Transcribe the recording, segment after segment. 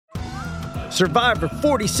Survivor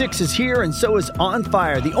 46 is here, and so is On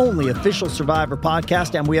Fire, the only official Survivor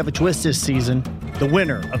podcast, and we have a twist this season. The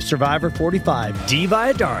winner of Survivor 45, Dee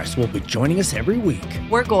Valladares, will be joining us every week.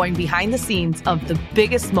 We're going behind the scenes of the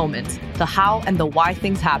biggest moments, the how and the why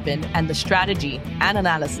things happen, and the strategy and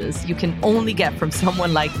analysis you can only get from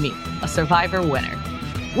someone like me, a Survivor winner.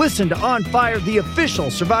 Listen to On Fire, the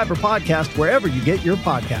official Survivor podcast, wherever you get your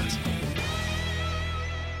podcasts.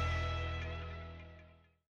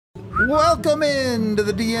 Welcome into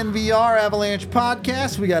the DNVR Avalanche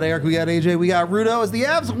podcast. We got Eric, we got AJ, we got Rudo as the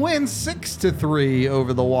Avs win 6-3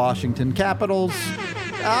 over the Washington Capitals.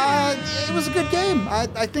 It was a good game.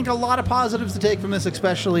 I think a lot of positives to take from this,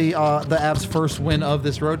 especially the Avs' first win of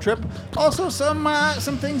this road trip. Also,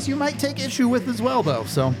 some things you might take issue with as well, though.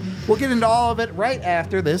 So we'll get into all of it right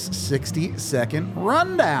after this 60-second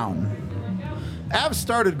rundown. Avs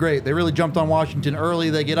started great. They really jumped on Washington early.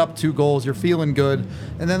 They get up 2 goals. You're feeling good.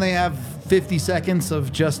 And then they have 50 seconds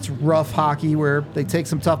of just rough hockey where they take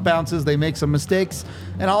some tough bounces, they make some mistakes,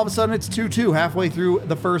 and all of a sudden it's 2-2 halfway through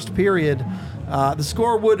the first period. The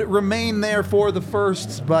score would remain there for the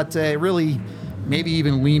first, but really maybe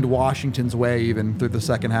even leaned Washington's way even through the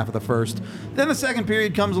second half of the first. Then the second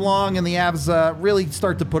period comes along and the Avs really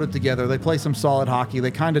start to put it together. They play some solid hockey. They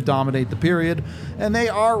kind of dominate the period, and they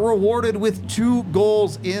are rewarded with 2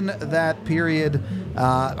 goals in that period.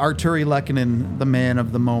 Arturi Lehkonen, the man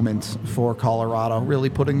of the moment for Colorado, really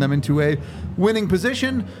putting them into a winning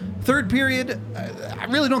position. Third period, I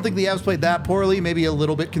really don't think the Avs played that poorly, maybe a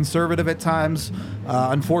little bit conservative at times.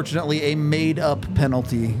 Unfortunately, a made-up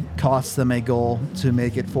penalty costs them a goal to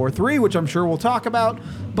make it 4-3, which I'm sure we'll talk about,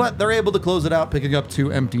 but they're able to close it out, picking up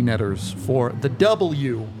 2 empty netters for the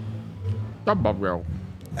W.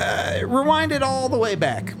 Rewind it all the way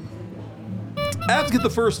back. Avs get the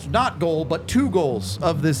first, not goal, but 2 goals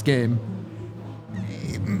of this game.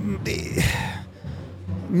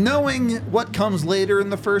 Knowing what comes later in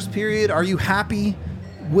the first period, are you happy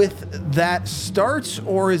with that start,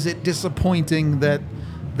 or is it disappointing that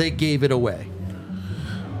they gave it away?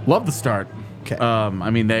 Love the start. Okay. I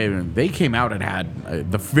mean, they came out and had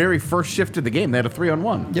the very first shift of the game. They had a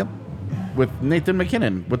 3-on-1. Yep. With Nathan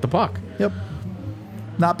McKinnon with the puck. Yep.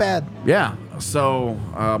 Not bad. Yeah. So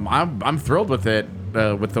I'm thrilled with it.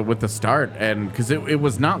 With the start, and because it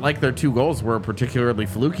was not like their 2 goals were particularly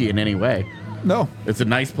fluky in any way. No. It's a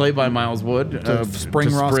nice play by Miles Wood to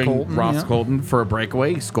spring Ross Colton for a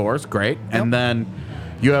breakaway. He scores, great. Yep. And then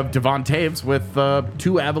you have Devon Taves with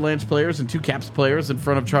 2 Avalanche players and 2 Caps players in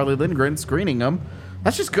front of Charlie Lindgren screening them.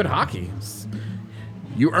 That's just good hockey.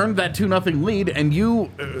 You earned that 2-0 lead, and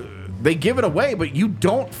they give it away, but you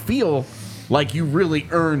don't feel like you really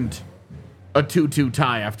earned a 2-2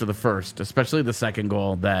 tie after the first, especially the second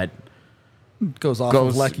goal that goes off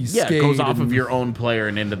of Lecky's skate. Goes off of your own player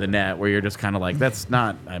and into the net, where you're just kind of like, that's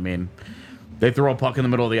not, I mean, they throw a puck in the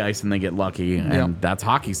middle of the ice and they get lucky, and that's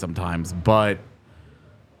hockey sometimes. But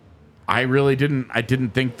I didn't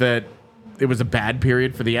think that it was a bad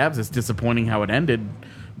period for the Avs. It's disappointing how it ended,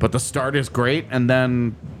 but the start is great, and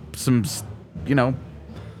then some,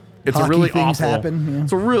 it's hockey a really things awful. Happen, yeah.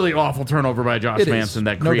 It's a really awful turnover by Josh Manson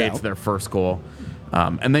that creates their first goal,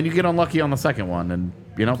 and then you get unlucky on the second one, and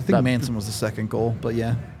I think Manson was the second goal, but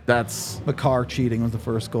yeah, that's McCarr cheating was the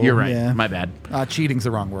first goal. You're right. Yeah. My bad. Cheating's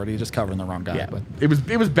the wrong word. He's just covering the wrong guy. Yeah. But it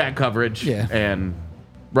was bad coverage. Yeah. And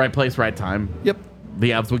right place, right time. Yep.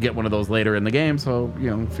 The Avs would get one of those later in the game, so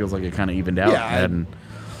it feels like it kind of evened out. Yeah.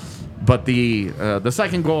 But the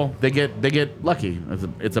second goal, they get lucky.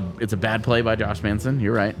 It's a bad play by Josh Manson.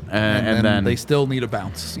 You're right. And then they still need a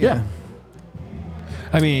bounce. Yeah.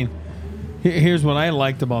 I mean, here's what I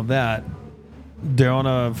liked about that. They're on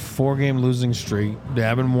a 4-game losing streak. They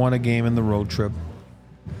haven't won a game in the road trip.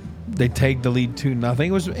 They take the lead 2-0. It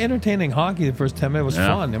was entertaining hockey. The first 10 minutes was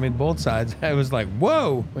fun. I mean, both sides. I was like,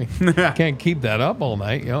 whoa, can't keep that up all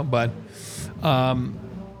night, But, and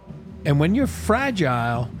when you're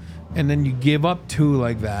fragile, and then you give up 2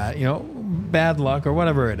 like that, bad luck or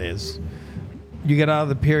whatever it is, you get out of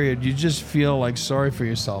the period, you just feel like sorry for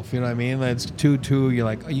yourself. You know what I mean? It's 2-2. You're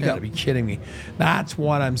like, oh, you got to be kidding me. That's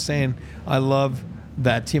what I'm saying. I love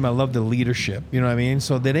that team. I love the leadership. You know what I mean?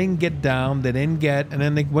 So they didn't get down. They didn't get, and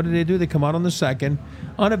then what did they do? They come out on the second,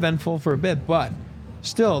 uneventful for a bit, but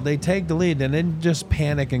still they take the lead and then just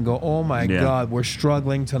panic and go, oh my God, we're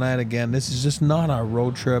struggling tonight again. This is just not our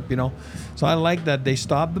road trip, So I like that they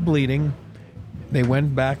stopped the bleeding. They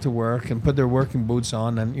went back to work and put their working boots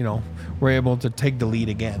on and, were able to take the lead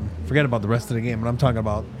again. Forget about the rest of the game, but I'm talking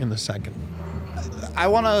about in the second. I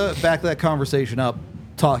want to back that conversation up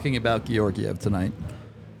talking about Georgiev tonight.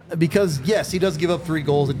 Because, yes, he does give up 3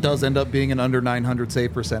 goals. It does end up being an under 900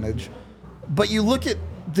 save percentage. But you look at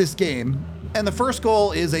this game, and the first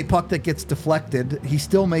goal is a puck that gets deflected. He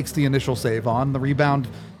still makes the initial save on. The rebound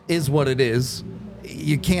is what it is.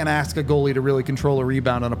 You can't ask a goalie to really control a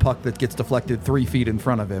rebound on a puck that gets deflected 3 feet in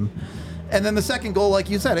front of him. And then the second goal, like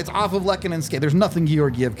you said, it's off of Lehkonen's skate. There's nothing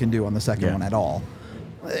Georgiev can do on the second one at all.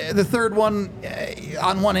 The third one,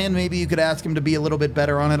 on one hand, maybe you could ask him to be a little bit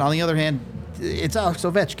better on it. On the other hand, it's Alex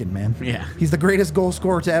Ovechkin, man. Yeah. He's the greatest goal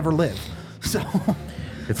scorer to ever live. So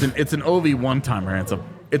it's an OV one-timer.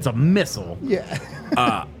 It's a missile. yeah.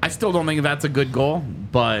 I still don't think that's a good goal,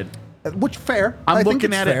 but Which fair. I'm think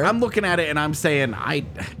looking it's at fair. it. I'm looking at it, and I'm saying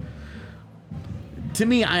to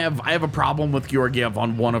me, I have a problem with Georgiev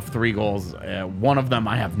on one of 3 goals. One of them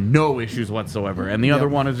I have no issues whatsoever, and the other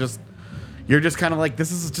one is just you're just kind of like,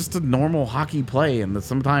 this is just a normal hockey play, and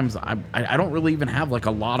sometimes I don't really even have like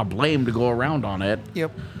a lot of blame to go around on it.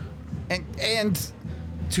 Yep. And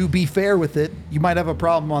to be fair with it, you might have a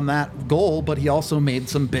problem on that goal, but he also made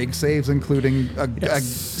some big saves, including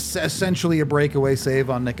essentially a breakaway save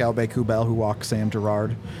on Nick Aube-Kubel, who walked Sam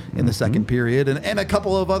Girard in the second period, and a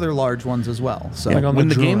couple of other large ones as well. So Like on When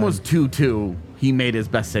the Drouin. game was 2-2, he made his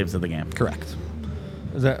best saves of the game. correct.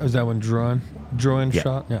 Is that when Drouin Yeah.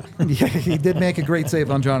 shot? Yeah. Yeah, he did make a great save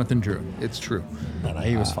on Jonathan Drew. It's true. No,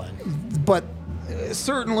 he was fine. But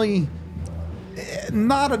certainly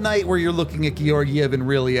not a night where you're looking at Georgiev and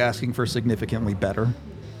really asking for significantly better.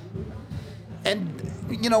 And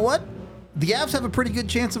you know what? The Avs have a pretty good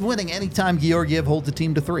chance of winning anytime Georgiev holds a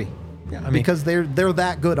team to 3. Yeah, I mean, Because they're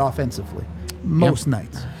that good offensively most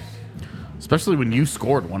nights. Especially when you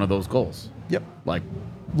scored one of those goals. Yep. Like,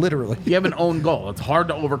 Literally. you have an own goal. It's hard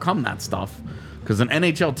to overcome that stuff because an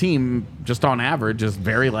NHL team, just on average, is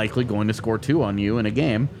very likely going to score 2 on you in a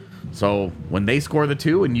game. So when they score the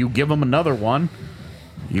 2 and you give them another one,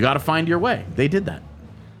 you got to find your way. They did that.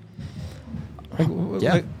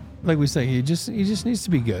 Yeah. Like we say, he just needs to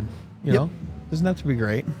be good. You know, doesn't have to be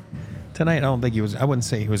great. Tonight, I don't think he was. I wouldn't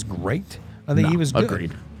say he was great. I think No, he was good.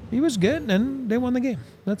 agreed. He was good, and they won the game.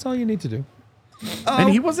 That's all you need to do. And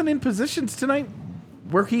he wasn't in positions tonight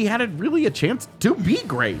where he had really a chance to be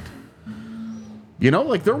great. You know,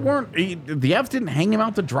 like the Avs didn't hang him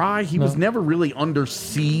out to dry. He was never really under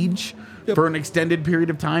siege for an extended period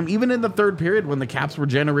of time. Even in the third period when the Caps were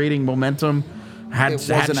generating momentum, had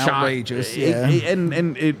wasn't shot, outrageous,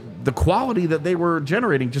 the quality that they were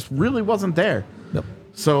generating just really wasn't there. Yep.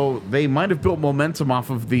 So they might have built momentum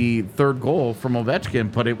off of the third goal from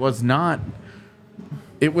Ovechkin, but it was not.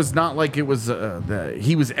 It was not like it was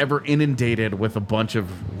he was ever inundated with a bunch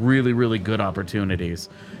of really, really good opportunities.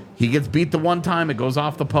 He gets beat the one time, it goes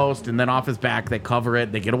off the post, and then off his back, they cover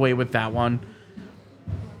it, they get away with that one.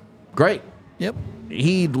 Great. Yep.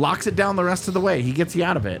 He locks it down the rest of the way. He gets you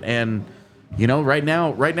out of it. And, you know, right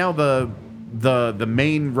now the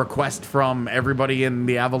main request from everybody in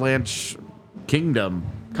the Avalanche kingdom,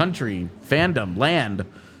 country, fandom, land,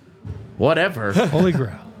 whatever, Holy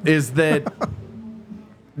grail. is that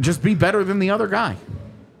just be better than the other guy.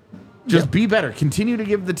 Just be better. Continue to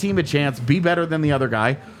give the team a chance. Be better than the other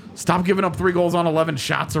guy. Stop giving up 3 goals on 11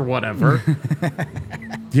 shots or whatever.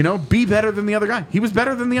 You know, be better than the other guy. He was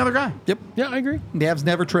better than the other guy. Yep. Yeah, I agree. The Avs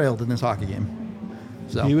never trailed in this hockey game.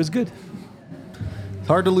 So He was good. it's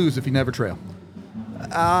hard to lose if you never trail.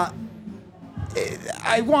 I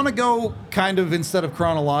want to go kind of instead of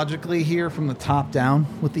chronologically here from the top down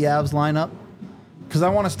with the Avs lineup because I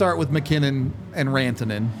want to start with McKinnon and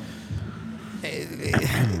Rantanen.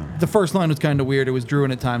 The first line was kind of weird. It was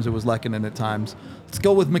Drouin at times. It was Lehkonen at times. Let's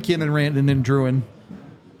go with McKinnon, Rantanen, and Drouin.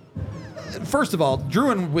 First of all,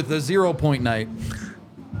 Drouin with a 0-point night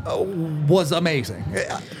was amazing.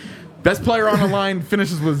 Best player on the line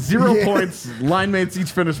finishes with 0 points. Line mates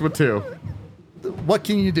each finish with 2. What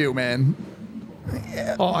can you do, man?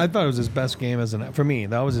 Oh, I thought it was his best game for me.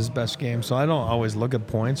 That was his best game. So I don't always look at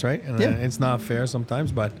points, right? And it's not fair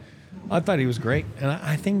sometimes, but I thought he was great, and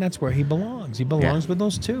I think that's where he belongs. He belongs with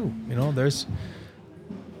those 2. You know, let's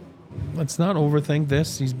not overthink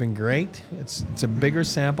this. He's been great. It's a bigger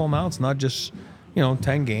sample now. It's not just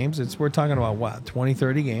 10 games. We're talking about what 20,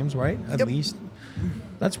 30 games, right? At least.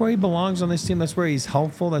 That's where he belongs on this team. That's where he's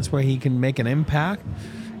helpful. That's where he can make an impact.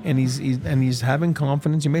 And he's having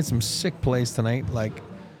confidence. He made some sick plays tonight. Like,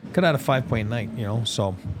 could have had a 5-point night,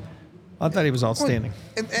 So I thought he was outstanding.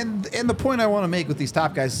 And the point I want to make with these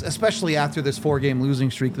top guys, especially after this 4-game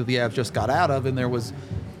losing streak that the Avs just got out of, and there was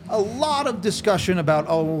a lot of discussion about,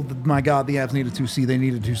 oh my God, the Avs needed 2C, they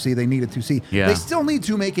needed 2C, they needed 2C. Yeah. They still need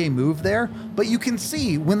to make a move there, but you can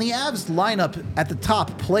see when the Avs lineup at the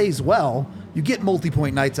top plays well, You get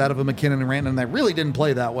multi-point nights out of a McKinnon and Rantanen that really didn't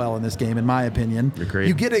play that well in this game, in my opinion. Agreed.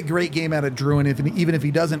 You get a great game out of Drouin, even if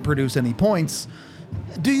he doesn't produce any points.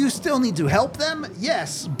 Do you still need to help them?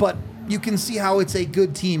 Yes, but you can see how it's a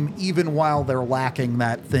good team even while they're lacking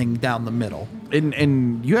that thing down the middle.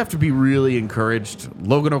 And you have to be really encouraged.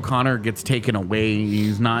 Logan O'Connor gets taken away. He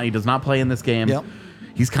does not play in this game. Yep.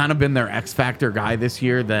 He's kind of been their X factor guy this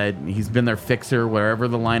year. That he's been their fixer wherever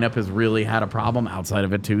the lineup has really had a problem outside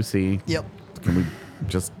of it too. See. Yep. Can we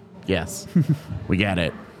just yes, we get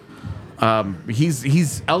it.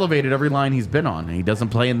 He's elevated every line he's been on. He doesn't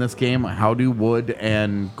play in this game. How do Wood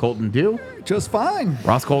and Colton do? Just fine.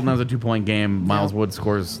 Ross Colton has a 2-point game. Miles Wood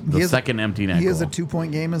scores the second empty net He has a goal.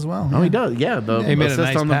 2-point game as well. Oh, he does. Yeah, the He made a assist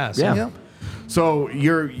nice on the pass. Yeah. Yep. So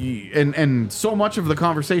and so much of the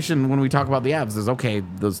conversation when we talk about the Avs is okay.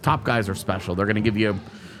 Those top guys are special. They're going to give you,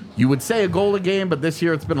 you would say, a goal a game, but this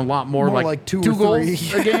year it's been a lot more like two two or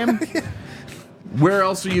goals three. a game. Where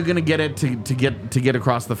else are you going to get it to get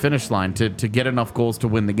across the finish line to get enough goals to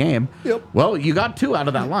win the game? Yep. Well, you got 2 out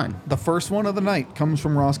of that line. The first one of the night comes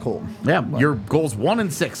from Ross Colton. Yeah, your goals 1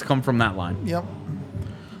 and 6 come from that line. Yep.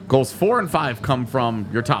 Goals 4 and 5 come from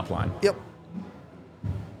your top line. Yep.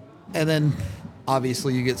 And then,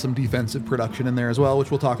 obviously, you get some defensive production in there as well,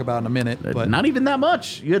 which we'll talk about in a minute. But Not even that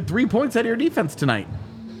much. You had 3 points out of your defense tonight.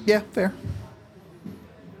 yeah, fair.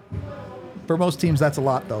 For most teams, that's a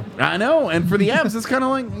lot, though. I know, and for the Avs, it's kind of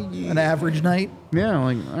like An average night, yeah,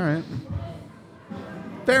 like all right.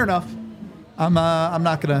 fair enough. I'm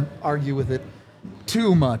not going to argue with it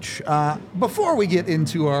too much. Before we get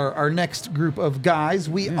into our next group of guys,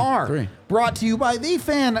 we are 3. brought to you by the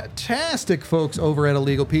fantastic folks over at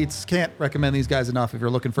Illegal Pete's. Can't recommend these guys enough if you're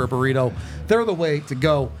looking for a burrito. They're the way to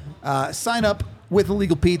go. Sign up with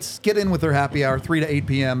Illegal Pete's. Get in with their happy hour, 3 to 8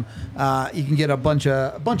 p.m. You can get a bunch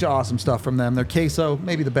of awesome stuff from them. Their queso,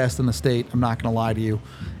 maybe the best in the state. I'm not going to lie to you.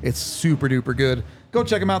 It's super duper good. Go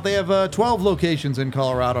check them out. They have 12 locations in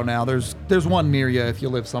Colorado now. There's one near you if you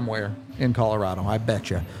live somewhere in Colorado. I bet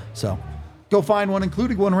you. So go find one,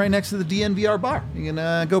 including one right next to the DNVR bar. You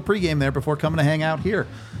can go pregame there before coming to hang out here.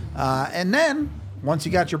 And then once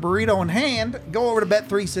you got your burrito in hand, go over to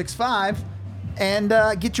Bet365 and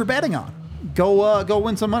get your betting on. Go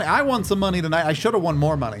win some money. I won some money tonight. I should have won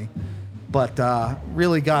more money, but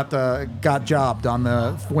really got jobbed on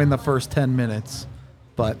the first 10 minutes.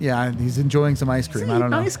 But yeah, he's enjoying some ice cream. I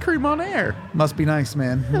don't know. Ice cream on air. Must be nice,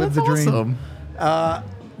 man. Live That's the dream.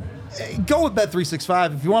 awesome. Go with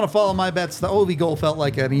Bet365. If you want to follow my bets, the OV goal felt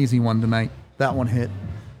like an easy one tonight. That one hit.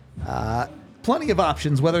 Plenty of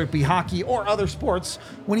options, whether it be hockey or other sports.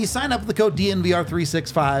 When you sign up with the code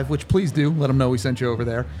DNVR365, which please do, let them know we sent you over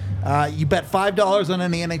there. You bet $5 on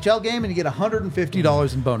any NHL game and you get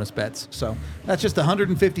 $150 in bonus bets. So that's just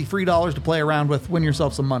 $150 free dollars to play around with. Win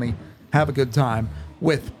yourself some money. Have a good time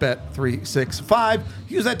with Bet365.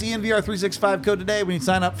 Use that DNVR365 code today when you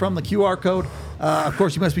sign up from the QR code. Of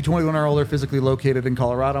course, you must be 21 or older, physically located in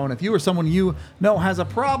Colorado. And if you or someone you know has a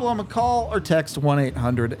problem, call or text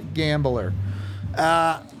 1-800-GAMBLER.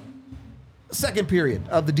 Second period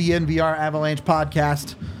of the DNVR Avalanche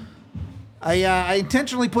podcast. I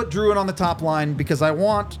intentionally put Drouin on the top line because I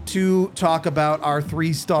want to talk about our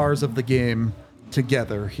 3 stars of the game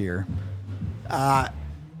together here.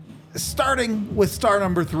 Starting with star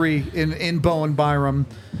number 3 in Bowen Byram.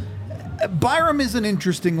 Byram is an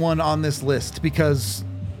interesting one on this list because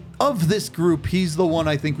of this group, he's the one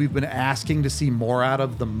I think we've been asking to see more out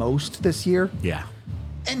of the most this year. Yeah.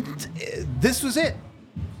 And this was it.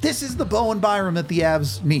 This is the Bowen Byram that the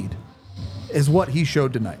Avs need, is what he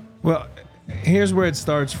showed tonight. Well, here's where it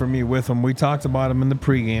starts for me with him. We talked about him in the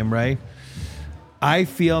pregame, right? I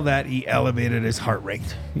feel that he elevated his heart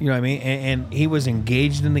rate. You know what I mean? And he was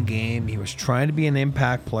engaged in the game. He was trying to be an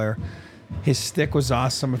impact player. His stick was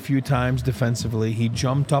awesome a few times defensively. He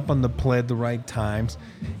jumped up on the play at the right times.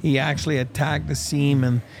 He actually attacked the seam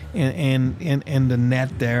and the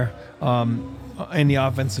net there in the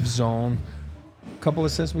offensive zone. A couple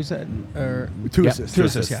assists, we said? Two assists. Two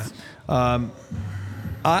assists, yeah.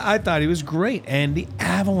 I thought he was great. And the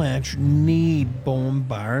Avalanche need Bowen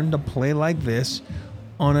Byram to play like this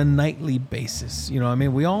on a nightly basis. You know what I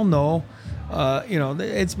mean? We all know,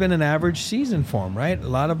 it's been an average season for him, right? A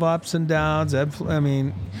lot of ups and downs. Ebbs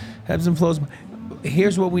and flows.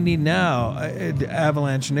 Here's what we need now. The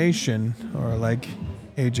Avalanche Nation, or like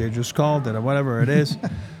AJ just called it, or whatever it is.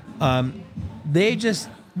 This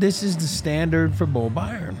is the standard for Bo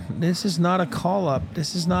Byram. This is not a call-up.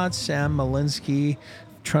 This is not Sam Malinsky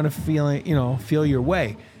trying to feel your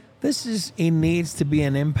way. He needs to be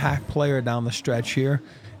an impact player down the stretch here.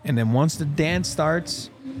 And then once the dance starts,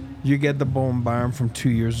 you get the bone barn from 2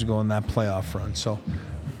 years ago in that playoff run. So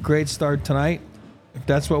great start tonight. If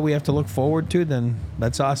that's what we have to look forward to, then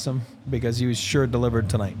that's awesome because he was sure delivered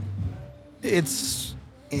tonight. It's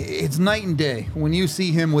night and day when you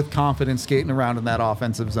see him with confidence skating around in that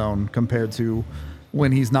offensive zone compared to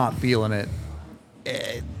when he's not feeling it.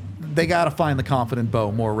 They got to find the confident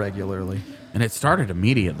Bo more regularly. And it started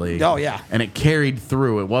immediately. Oh, yeah. And it carried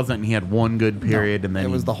through. It wasn't he had one good period and then it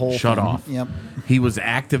was the whole shut thing. off. Yep. He was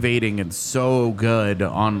activating and so good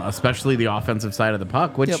on especially the offensive side of the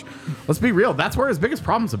puck, which, let's be real, that's where his biggest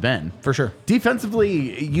problems have been. For sure.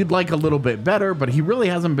 Defensively, you'd like a little bit better, but he really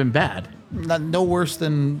hasn't been bad. No worse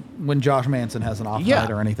than when Josh Manson has an off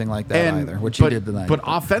night or anything like that either, which he did tonight. But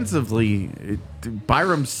offensively,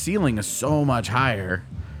 Byram's ceiling is so much higher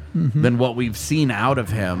than what we've seen out of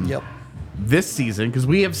him. Yep. This season, because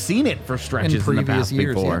we have seen it for stretches in the past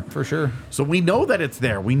years, before. yeah, for sure. So we know that it's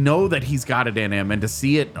there. We know that he's got it in him, and to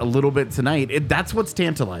see it a little bit tonight, that's what's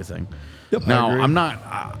tantalizing. Yep, now, I agree. I'm not.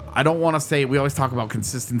 I don't want to say. We always talk about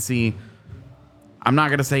consistency. I'm not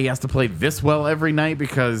going to say he has to play this well every night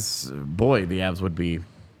because, boy, the Avs would be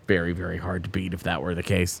very, very hard to beat if that were the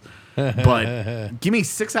case. But give me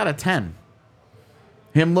 6 out of 10.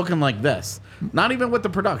 Him looking like this. Not even with the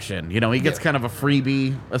production. You know, he gets kind of a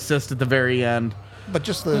freebie assist at the very end. But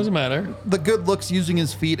just Doesn't matter. the good looks using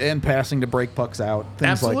his feet and passing to break pucks out. Things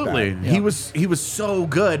Absolutely. like that. He was so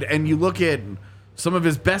good. And you look at some of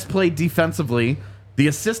his best play defensively. The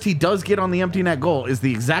assist he does get on the empty net goal is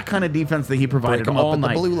the exact kind of defense that he provided Break 'em all up at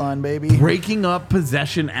night. the blue line, baby. Breaking up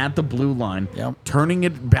possession at the blue line, Yep. turning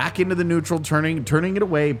it back into the neutral, turning it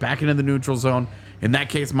away, back into the neutral zone. In that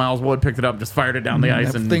case, Miles Wood picked it up, just fired it down the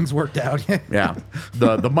ice, and Things worked out. yeah,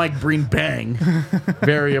 the Mike Breen bang,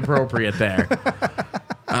 very appropriate there.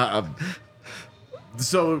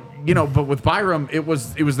 So, you know, but with Byram, it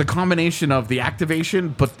was the combination of the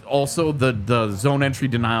activation, but also the zone entry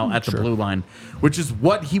denial at the blue line, which is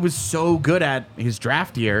what he was so good at his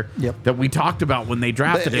draft year Yep. that we talked about when they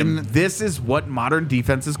drafted him. And- This is what modern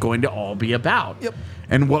defense is going to all be about. Yep.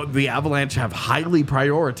 And what the Avalanche have highly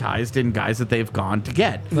prioritized in guys that they've gone to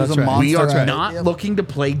get. He was That's a right. monster We are at it. not Yep. looking to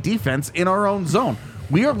play defense in our own zone.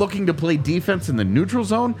 We are looking to play defense in the neutral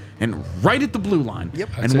zone and right at the blue line. Yep.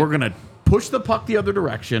 And That's we're it. going to push the puck the other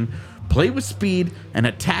direction, play with speed, and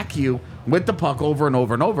attack you with the puck over and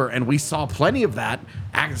over and over. And we saw plenty of that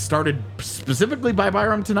started specifically by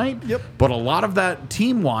Byram tonight. Yep. But a lot of that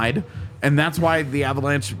team-wide. And that's why the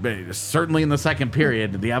Avalanche, certainly in the second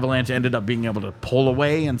period, the Avalanche ended up being able to pull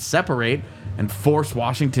away and separate and force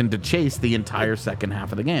Washington to chase the entire second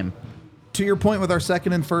half of the game. To your point with our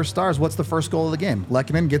second and first stars, what's the first goal of the game?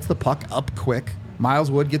 Lehkonen gets the puck up quick.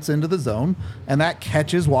 Miles Wood gets into the zone, and that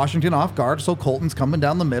catches Washington off guard, so Colton's coming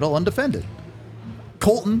down the middle undefended.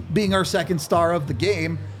 Colton, being our second star of the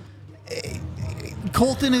game,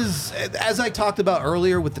 Colton is, as I talked about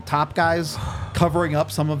earlier with the top guys covering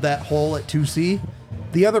up some of that hole at 2C,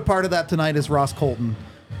 the other part of that tonight is Ross Colton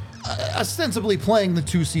ostensibly playing the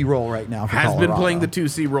 2C role right now for Has been Colorado. playing the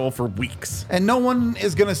 2C role for weeks. And no one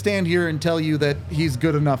is going to stand here and tell you that he's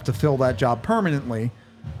good enough to fill that job permanently.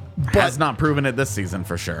 Has not proven it this season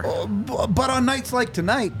for sure. But on nights like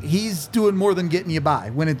tonight, he's doing more than getting you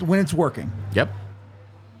by when it's working. Yep.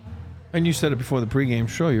 And you said it before the pregame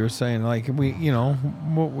show. You were saying, like, we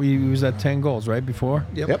was at 10 goals, right, before?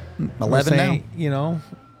 Yep. You were 11 now. saying, you know,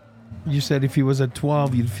 you said if he was at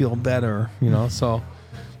 12, you'd feel better, you know, so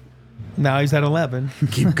now he's at 11.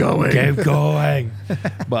 Keep going. Keep going.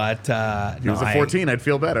 But He was at 14, I'd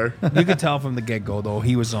feel better. you could tell from the get-go, though.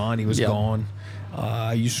 He was on. He was Yep. going.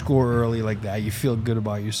 You score early like that. You feel good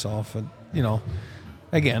about yourself. And, you know,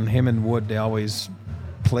 again, him and Wood, they always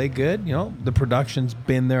play good. You know, the production's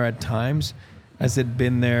been there at times. Has it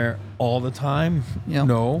been there all the time? Yep.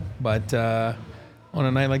 No. But on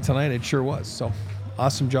a night like tonight, it sure was. So,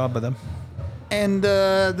 awesome job by them. And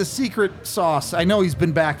the secret sauce, I know he's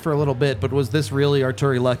been back for a little bit, but was this really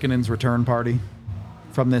Arturi Lehkonen's return party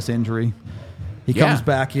from this injury? He Yeah. comes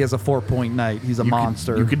back, he has a 4-point night. He's a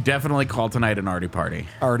monster. You could definitely call tonight an Artie party.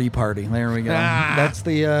 Artie party. There we go. That's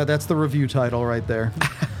the review title right there.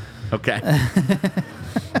 Okay.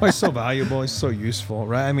 Well, he's so valuable. He's so useful,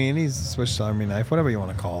 right? I mean, he's a Swiss Army knife, whatever you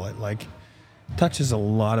want to call it. Like, touches a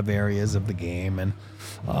lot of areas of the game. And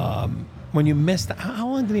when you missed, how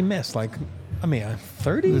long did he miss? Like, I mean,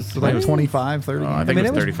 30? It's like 25, 30. I think mean, it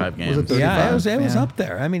it was was- 35 games. was it 30? Yeah, it was 35? it was Yeah. up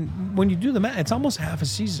there. I mean, when you do the math, it's almost half a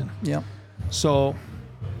season. Yep. So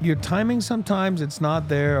your timing sometimes it's not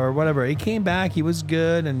there or whatever. He came back, he was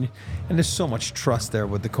good, and there's so much trust there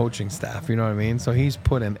with the coaching staff. You know what I mean? So he's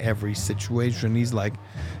put in every situation. He's like,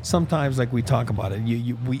 sometimes like we talk about it,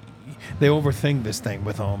 they overthink this thing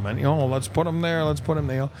with him, and let's put him there, let's put him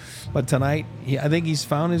there. But tonight, I think he's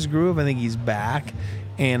found his groove. I think he's back.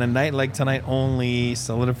 And a night like tonight only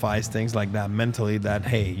solidifies things like that mentally, that,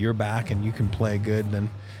 hey, you're back and you can play good, and,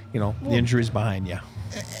 the injury's behind you.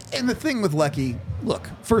 And the thing with Lecky, look,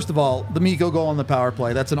 first of all, the Mikko goal on the power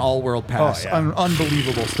play, that's an all-world pass. Oh, yeah.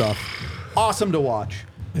 Unbelievable stuff. Awesome to watch.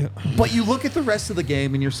 Yeah. But you look at the rest of the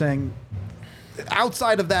game and you're saying,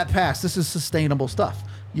 outside of that pass, this is sustainable stuff.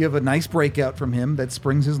 You have a nice breakout from him that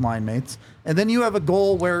springs his line mates. And then you have a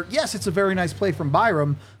goal where, yes, it's a very nice play from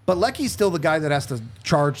Byram, but Lecky's still the guy that has to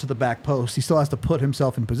charge to the back post. He still has to put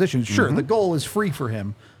himself in position. Sure, the goal is free for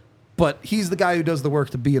him, but he's the guy who does the work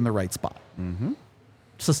to be in the right spot.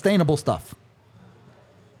 Sustainable stuff.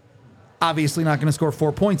 Obviously not going to score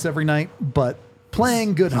 4 points every night, but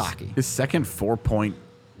playing good hockey. His second 4-point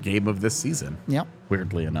game of this season. Yep.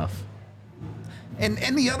 Weirdly enough. And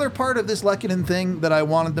the other part of this Lehkonen thing that I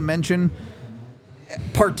wanted to mention,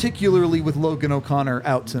 particularly with Logan O'Connor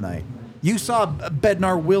out tonight, you saw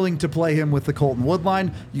Bednar willing to play him with the Colton Wood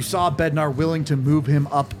line. You saw Bednar willing to move him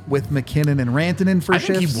up with McKinnon and Rantanen for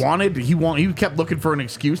shifts. I think he kept looking for an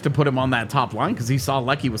excuse to put him on that top line because he saw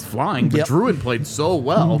Lecky was flying, but Druin played so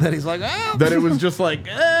well that he's like, that it was just like,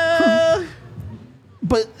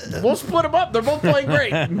 but we'll split them up. They're both playing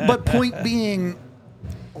great. But point being,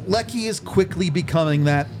 Lecky is quickly becoming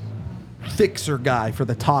that fixer guy for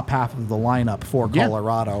the top half of the lineup for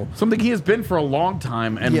Colorado. Something he has been for a long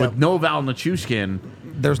time, and with no Val Nichushkin,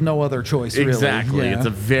 there's no other choice, really. Exactly. Yeah. It's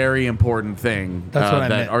a very important thing That's what I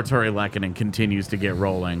that meant. Arturi Lehkonen continues to get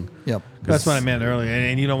rolling. Yep. That's what I meant earlier.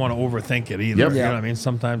 And you don't want to overthink it either. Yep. You know what I mean?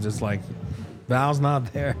 Sometimes it's like, Val's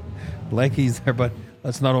not there, Lecky's there, but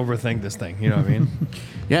let's not overthink this thing. You know what I mean?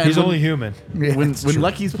 Yeah, he's only human. Yeah, when true.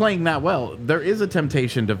 Lecky's playing that well, there is a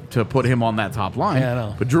temptation to put him on that top line. Yeah, I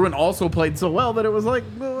know. But Druin also played so well that it was like,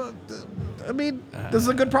 this is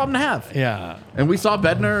a good problem to have. Yeah. And we saw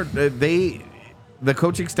Bednar, the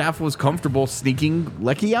coaching staff was comfortable sneaking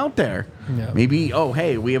Lecky out there. Yeah. Maybe,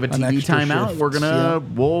 hey, we have a TV extra timeout. shift. We're gonna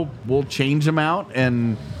we'll change him out,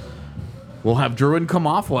 and we'll have Druin come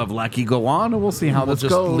off. We'll have Lecky go on, and we'll see how We'll this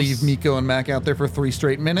just goes. leave Mikko and Mac out there for 3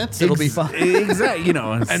 straight minutes. It'll be fine. Exactly.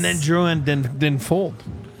 And then Druin didn't fold.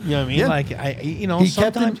 You know what I mean? Yeah. Like He kept him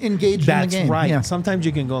sometimes engaged in the game. That's right. Yeah. Sometimes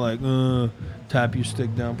you can go like, tap your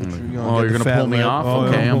stick down. Put your, you're get the gonna fat pull me lip. off? Oh,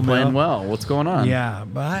 Okay, pull I'm me playing off. well. What's going on? Yeah,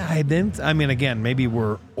 but I didn't. I mean, again, maybe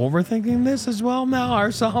we're overthinking this as well now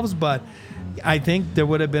ourselves, but I think there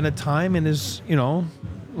would have been a time in his,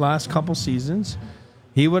 last couple seasons,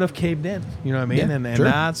 he would have caved in. You know what I mean? Yeah, and sure.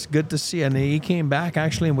 that's good to see. And he came back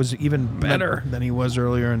actually and was even better than he was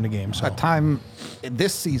earlier in the game. So A time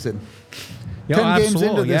this season. yeah, 10 games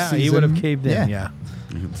absolutely. into this yeah, he would have season. caved in. Yeah.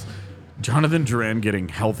 Jonathan Duran getting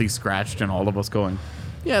healthy scratched, and all of us going,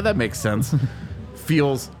 yeah, that makes sense.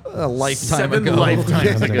 Feels A lifetime 7 ago.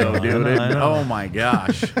 lifetimes ago, I dude. know. Oh my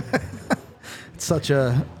gosh. It's such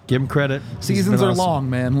a... Give him credit. Seasons are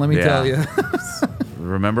long, man, let me tell you.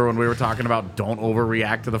 Remember when we were talking about don't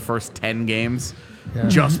overreact to the first 10 games Yeah.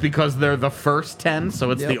 just because they're the first 10,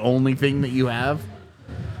 so it's Yep. the only thing that you have?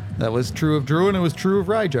 That was true of Drew, and it was true of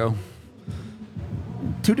Ryjo.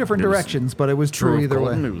 2 different It was directions, but it was true True of either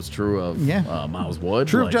Colton, way. it was true of Miles Wood.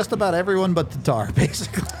 True like- of just about everyone but Tatar,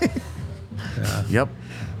 basically. Yep.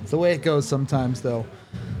 It's the way it goes sometimes, though.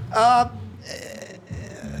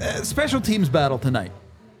 Special teams battle tonight.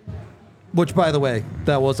 Which, by the way,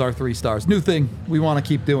 that was our 3 stars. New thing we want to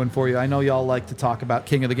keep doing for you. I know y'all like to talk about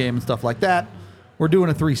King of the Game and stuff like that. We're doing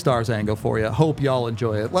a 3 stars angle for you. Hope y'all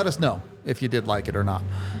enjoy it. Let us know if you did like it or not.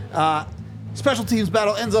 Special teams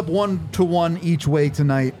battle ends up 1-1 each way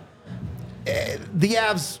tonight. The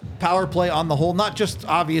Avs power play on the whole, not just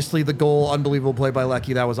obviously the goal, unbelievable play by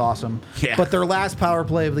Lecky, that was awesome. Yeah. But their last power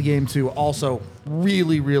play of the game too, also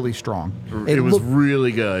really, really strong. It was looked,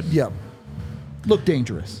 really good. looked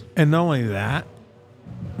dangerous. And not only that,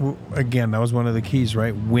 again, that was one of the keys,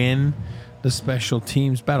 right? Win the special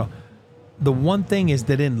teams battle. The one thing is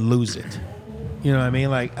they didn't lose it. You know what I mean?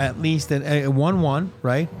 Like, at least at 1-1,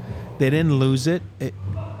 right? They didn't lose it.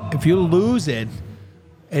 If you lose it,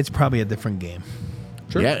 it's probably a different game.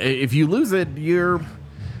 Sure. Yeah, if you lose it, it's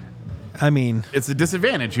a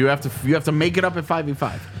disadvantage. You have to make it up at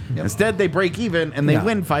 5v5. Yep. Instead, they break even and they Yeah.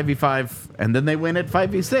 win 5v5, and then they win at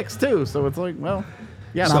 5v6 too. So it's like, well,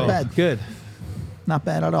 yeah, Not so bad. Good. Not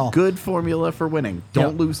bad at all. good formula for winning.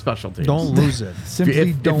 Don't Yep. lose special teams. Don't lose it.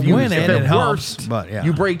 Simply don't you win win it. it, it helps, worst, but yeah.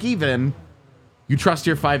 you break even, you trust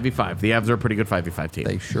your 5v5. The Avs are a pretty good 5v5 team.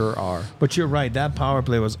 They sure are. But you're right. That power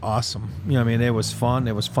play was awesome. You know what I mean? It was fun.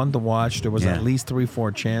 It was fun to watch. There was at least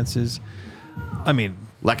 3-4 chances. I mean,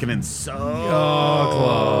 Lehkonen's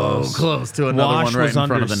so close to another Wash one right was in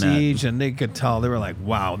front under of the net. siege, and they could tell. They were like,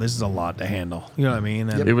 wow, this is a lot to handle. You know what I mean?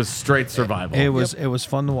 And It was straight survival. It was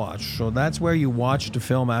fun to watch. So that's where you watch the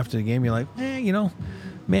film after the game. You're like,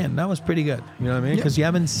 man, that was pretty good. You know what I mean? Because you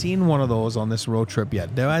haven't seen one of those on this road trip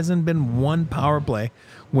yet. There hasn't been one power play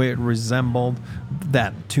where it resembled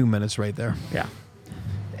that 2 minutes right there. Yeah.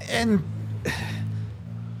 And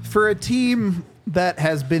for a team that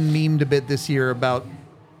has been memed a bit this year about,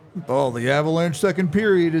 the Avalanche second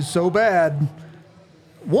period is so bad.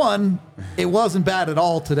 One, it wasn't bad at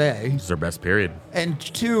all today. It's their best period. And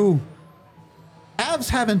two, Avs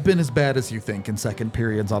haven't been as bad as you think in second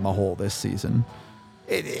periods on the whole this season.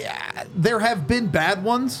 There have been bad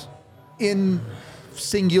ones in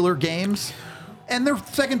singular games, and their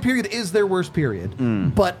second period is their worst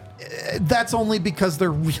period. But that's only because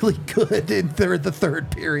they're really good in the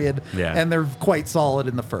third period, and they're quite solid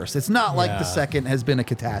in the first. It's not like the second has been a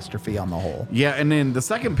catastrophe on the whole. Yeah, and then the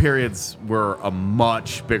second periods were a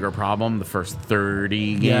much bigger problem the first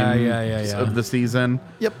 30 games of the season.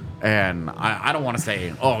 Yep. And I don't want to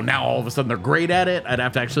say, now all of a sudden they're great at it. I'd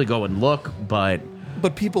have to actually go and look, but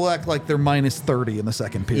people act like they're minus 30 in the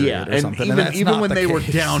second period or something. Even when they were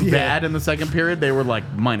down bad in the second period, they were like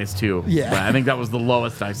 -2. Yeah. I think that was the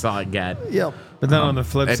lowest I saw it get. Yep. But then on the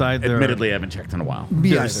flip side, admittedly, I haven't checked in a while.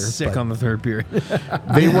 they're sick on the third period.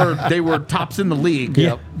 They were tops in the league.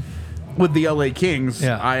 Yep. With the LA Kings,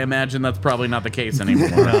 I imagine that's probably not the case anymore.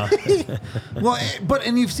 Well,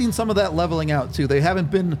 and you've seen some of that leveling out too. They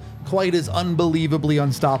haven't been quite as unbelievably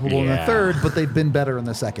unstoppable in the third, but they've been better in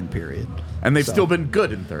the second period. And they've still been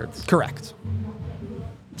good in thirds. Correct.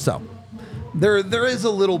 So there is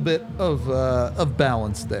a little bit of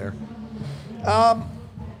balance there.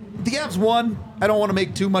 The Avs won. I don't want to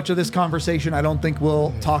make too much of this conversation. I don't think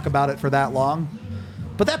we'll talk about it for that long.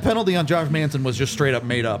 But that penalty on Josh Manson was just straight up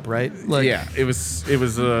made up, right? It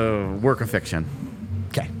was a work of fiction.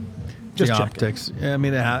 Okay. Just the optics. I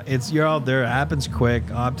mean, you're out there. It happens quick.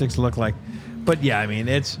 Optics look like, but yeah, I mean,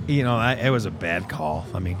 it's it was a bad call.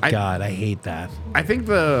 I mean, God, I hate that. I think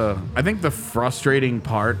the frustrating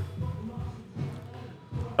part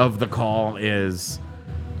of the call is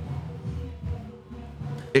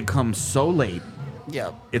it comes so late.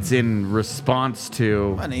 Yeah. It's in response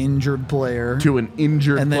to an injured player.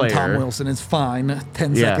 And then Tom Wilson is fine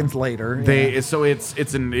 10 seconds later. So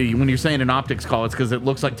it's when you're saying an optics call, it's because it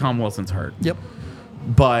looks like Tom Wilson's hurt. Yep.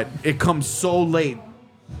 But it comes so late,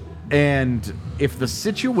 and if the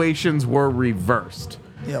situations were reversed,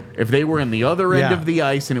 if they were in the other end of the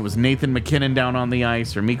ice and it was Nathan McKinnon down on the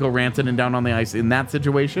ice or Mikko Rantanen down on the ice in that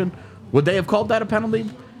situation, would they have called that a penalty?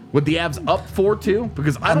 Would the Avs up 4-2?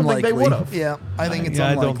 Because I don't think they would have. Yeah, I think it's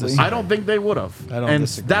unlikely. I don't think they would have. And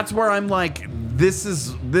that's where I'm like, this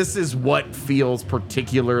is what feels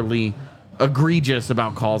particularly egregious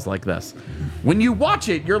about calls like this. When you watch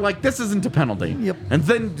it, you're like, this isn't a penalty. Yep. And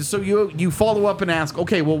then so you follow up and ask,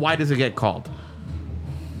 okay, well, why does it get called?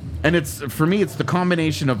 And for me, it's the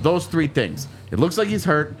combination of those three things. It looks like he's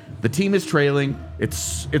hurt. The team is trailing.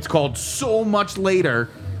 It's called so much later.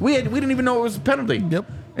 We didn't even know it was a penalty. Yep.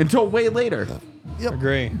 Until way later. Yep.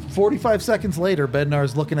 Agree. 45 seconds later,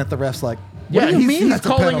 Bednar's looking at the refs like, what do you mean he's that's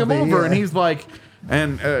calling a him penalty? over, and he's like,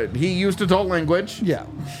 he used adult language. Yeah.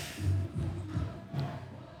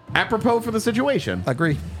 Apropos for the situation.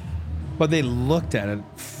 Agree. But they looked at it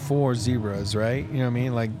 4 zebras, right? You know what I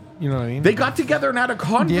mean? Like, you know what I mean? They got together and had a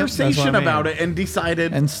conversation about it and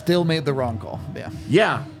decided. And still made the wrong call. Yeah.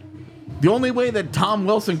 Yeah. The only way that Tom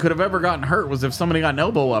Wilson could have ever gotten hurt was if somebody got an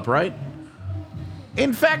elbow up, right?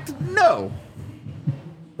 In fact, no.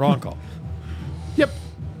 Wrong call. Yep.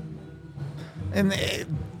 And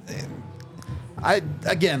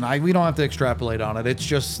we don't have to extrapolate on it. It's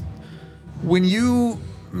just when you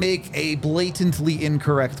make a blatantly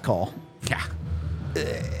incorrect call,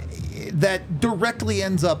 that directly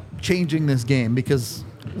ends up changing this game because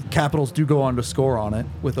Capitals do go on to score on it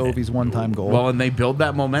with Ovi's one-time goal. Well, and they build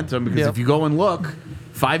that momentum because if you go and look,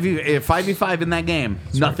 5v5 in that game,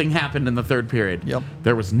 nothing happened in the third period. Yep.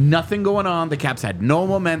 There was nothing going on. The Caps had no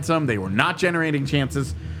momentum. They were not generating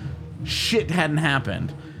chances. Shit hadn't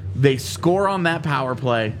happened. They score on that power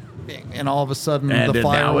play. And all of a sudden, and the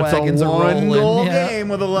fire wagons are rolling. It's a one-goal Yeah. game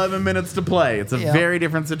with 11 minutes to play. It's a very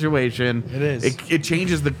different situation. It is. It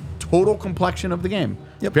changes the total complexion of the game.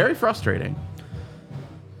 Yep. Very frustrating.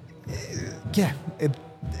 Yeah.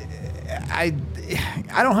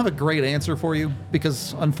 I don't have a great answer for you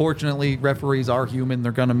because unfortunately referees are human.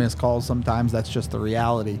 They're going to miss calls sometimes. That's just the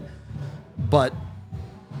reality. But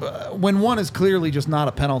when one is clearly just not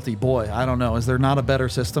a penalty, boy, I don't know. Is there not a better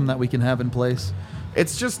system that we can have in place?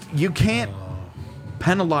 It's just you can't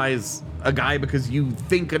penalize a guy because you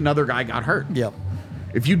think another guy got hurt. Yep.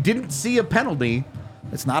 If you didn't see a penalty,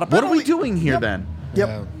 it's not a penalty. What are we doing here then? Yep.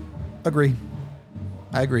 Yeah. Agree.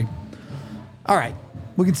 I agree. All right.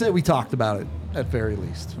 We can say we talked about it at very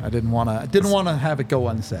least. I didn't want to have it go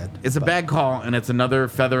unsaid. It's a bad call, and it's another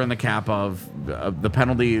feather in the cap of the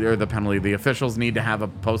penalty. The officials need to have a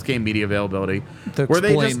post-game media availability To where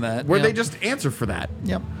explain that, where yeah. they just answer for that.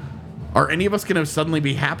 Yep. Are any of us going to suddenly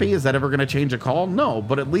be happy? Is that ever going to change a call? No,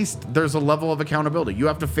 but at least there's a level of accountability. You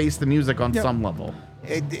have to face the music on Yep. some level.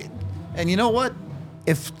 And you know what?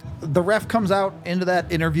 If the ref comes out into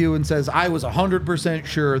that interview and says, I was 100%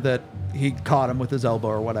 sure that he caught him with his elbow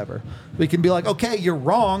or whatever, we can be like, okay, you're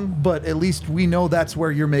wrong, but at least we know that's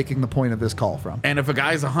where you're making the point of this call from. And if a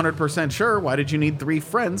guy's 100% sure, why did you need 3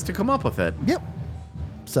 friends to come up with it? Yep.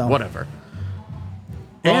 So Whatever.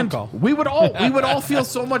 Wrong And call. we would all feel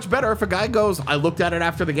so much better if a guy goes, I looked at it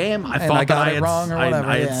after the game. I thought I got that it wrong or whatever,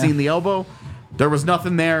 I had yeah. seen the elbow. There was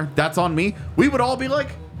nothing there. That's on me. We would all be like,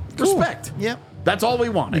 Cool. respect. Yep. That's all we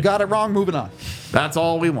wanted. You got it wrong. Moving on. That's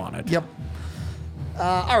all we wanted. Yep.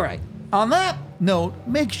 All right. On that note,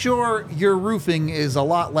 make sure your roofing is a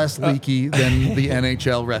lot less leaky than the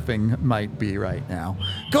NHL reffing might be right now.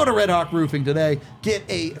 Go to Red Hawk Roofing today. Get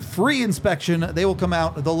a free inspection. They will come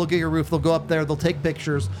out. They'll look at your roof. They'll go up there. They'll take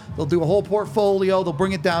pictures. They'll do a whole portfolio. They'll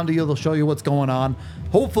bring it down to you. They'll show you what's going on.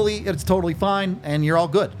 Hopefully, it's totally fine and you're all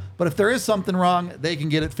good. But if there is something wrong, they can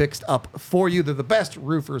get it fixed up for you. They're the best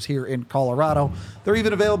roofers here in Colorado. They're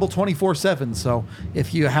even available 24/7. So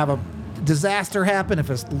if you have a disaster happen,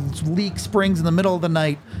 if a leak springs in the middle of the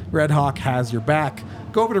night, Red Hawk has your back.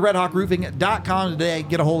 Go over to redhawkroofing.com today.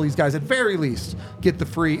 Get a hold of these guys. At very least, get the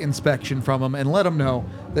free inspection from them and let them know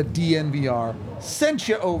that DNVR sent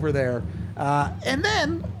you over there. And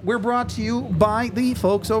then we're brought to you by the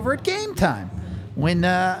folks over at Game Time. When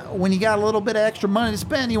you got a little bit of extra money to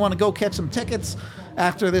spend, you want to go catch some tickets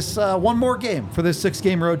after this one more game for this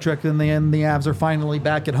 6-game road trip, and the Avs are finally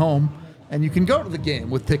back at home, and you can go to the game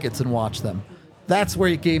with tickets and watch them. That's where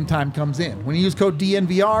your Game Time comes in. When you use code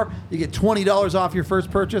DNVR, you get $20 off your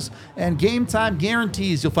first purchase, and Game Time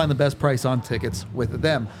guarantees you'll find the best price on tickets with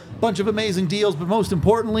them. Bunch of amazing deals, but most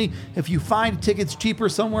importantly, if you find tickets cheaper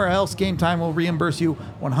somewhere else, Game Time will reimburse you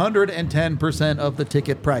 110% of the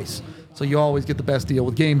ticket price. So you always get the best deal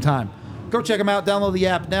with Game Time. Go check them out. Download the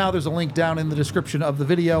app now. There's a link down in the description of the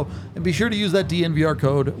video. And be sure to use that DNVR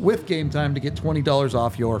code with Game Time to get $20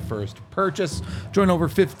 off your first purchase. Join over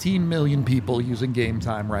 15 million people using Game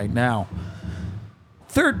Time right now.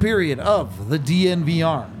 Third period of the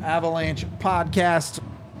DNVR Avalanche podcast.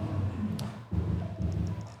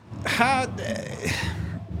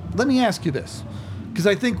 Let me ask you this, because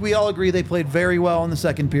I think we all agree they played very well in the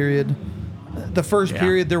second period. The first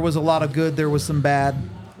period, there was a lot of good. There was some bad.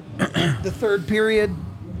 The third period,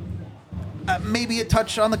 maybe a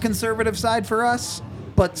touch on the conservative side for us,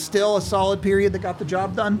 but still a solid period that got the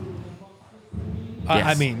job done. Yes.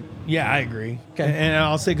 I mean, yeah, I agree. Okay. And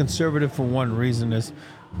I'll say conservative for one reason is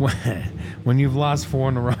when you've lost 4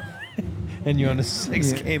 in a row and you're on a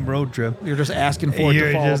 6-game road trip, You're just asking for it you're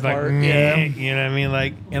to fall just apart. like, you know what I mean?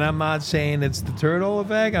 Like, and I'm not saying it's the turtle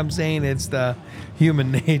effect. I'm saying it's the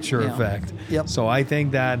human nature Yeah. effect. Yep. So I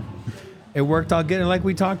think that it worked out good. And like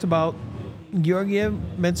we talked about,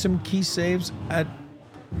 Georgiev made some key saves at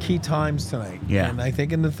key times tonight. Yeah. And I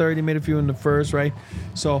think in the third, he made a few in the first, right?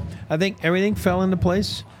 So I think everything fell into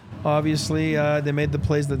place. Obviously, they made the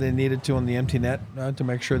plays that they needed to on the empty net to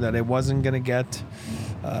make sure that it wasn't going to get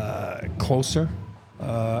closer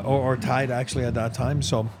or tied, actually, at that time.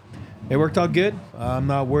 So it worked out good. I'm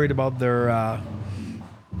not worried about their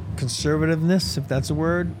conservativeness, if that's a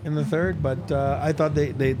word, in the third. But I thought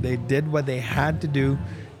they did what they had to do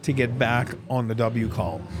to get back on the W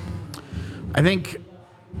column. I think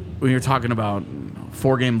when you're talking about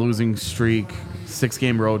 4-game losing streak,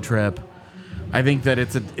 6-game road trip, I think that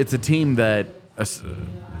it's a team that,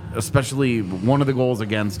 especially one of the goals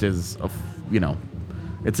against is,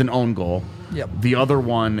 it's an own goal. Yep. The other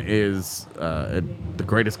one is the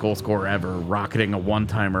greatest goal scorer ever, rocketing a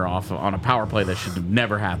one-timer off on a power play that should have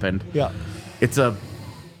never happened. Yeah. It's a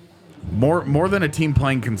more than a team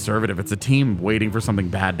playing conservative. It's a team waiting for something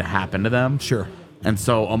bad to happen to them. Sure. And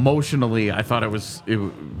so emotionally, I thought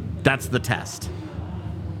that's the test.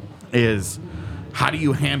 Is how do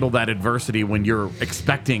you handle that adversity when you're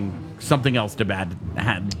expecting something else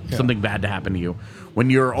something bad to happen to you. When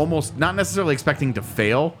you're almost not necessarily expecting to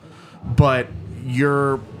fail, but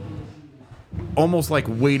you're almost like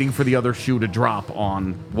waiting for the other shoe to drop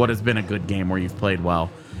on what has been a good game where you've played well.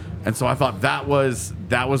 And so I thought that was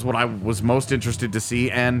what I was most interested to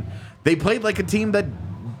see. And they played like a team that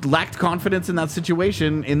lacked confidence in that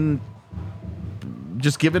situation in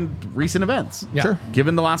just given recent events. Yeah. Sure.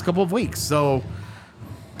 Given the last couple of weeks. So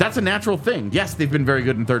that's a natural thing. Yes, they've been very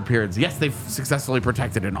good in third periods. Yes, they've successfully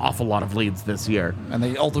protected an awful lot of leads this year. And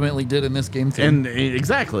they ultimately did in this game, too. And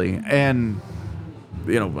exactly. And,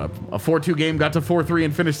 you know, a 4-2 game got to 4-3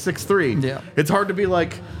 and finished 6-3. Yeah. It's hard to be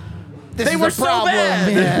like, This they is were a so problem.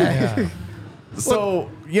 bad. Yeah. So,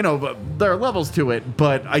 you know, there are levels to it,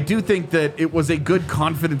 but I do think that it was a good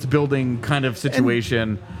confidence-building kind of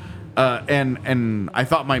situation. And I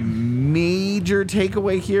thought my major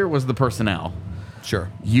takeaway here was the personnel. Sure.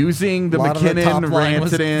 Using the A lot of the top McKinnon, line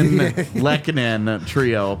was- Rantanen, Lehkonen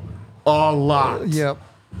trio a lot. Yep.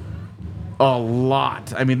 A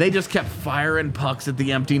lot. I mean, they just kept firing pucks at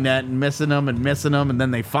the empty net and missing them, and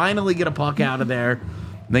then they finally get a puck out of there.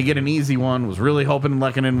 They get an easy one. Was really hoping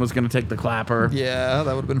Lehkonen was going to take the clapper. Yeah,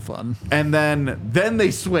 that would have been fun. And then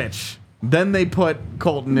they switch. Then they put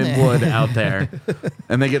Colton and Wood out there,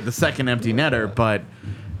 and they get the second empty netter. But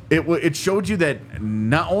it showed you that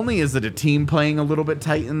not only is it a team playing a little bit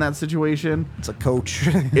tight in that situation, It's a coach.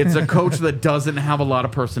 it's a coach that doesn't have a lot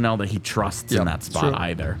of personnel that he trusts in Yep, that spot true.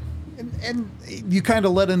 either. And you kind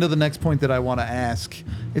of led into the next point that I want to ask.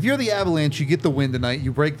 If you're the Avalanche, you get the win tonight,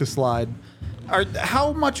 you break the slide.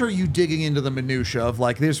 How much are you digging into the minutia of,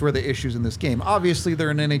 like, here's where the issues in this game? Obviously, they're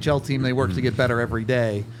an NHL team. They work to get better every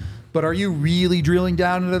day. But are you really drilling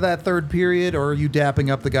down into that third period, or are you dapping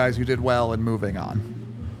up the guys who did well and moving on?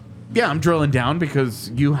 Yeah, I'm drilling down because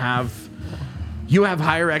you have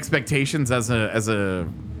higher expectations as a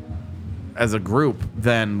group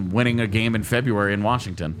than winning a game in February in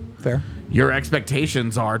Washington. Fair. Your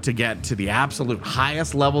expectations are to get to the absolute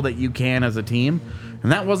highest level that you can as a team,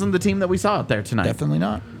 and that wasn't the team that we saw out there tonight. Definitely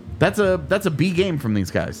not. That's a B game from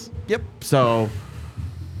these guys. Yep. So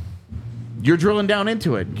you're drilling down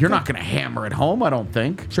into it. You're not going to hammer it home, I don't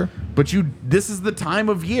think. Sure. But this is the time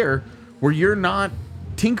of year where you're not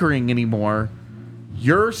tinkering anymore.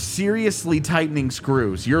 You're seriously tightening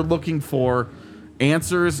screws. You're looking for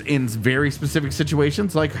answers in very specific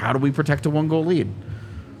situations, like how do we protect a 1-goal lead?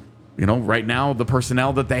 You know, right now, the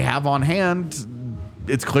personnel that they have on hand,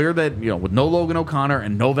 it's clear that, you know, with no Logan O'Connor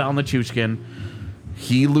and no Val Nichushkin,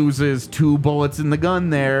 he loses 2 bullets in the gun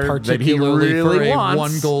there that he Particularly really for a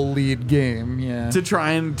wants 1-goal lead game. Yeah. to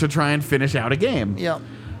try and finish out a game. Yep.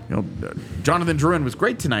 You know, Jonathan Drouin was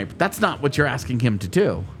great tonight, but that's not what you're asking him to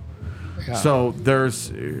do. Yeah. So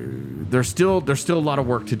there's still a lot of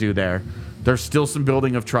work to do there. There's still some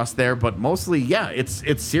building of trust there, but mostly, yeah,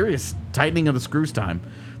 it's serious tightening of the screws time.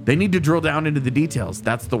 They need to drill down into the details.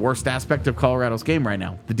 That's the worst aspect of Colorado's game right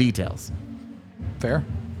now, the details. Fair.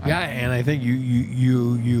 Yeah, and I think you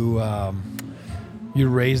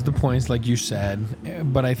raised the points like you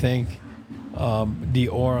said, but I think the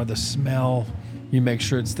aura, the smell, you make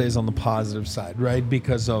sure it stays on the positive side, right?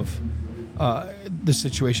 Because of the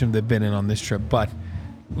situation they've been in on this trip. But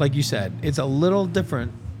like you said, it's a little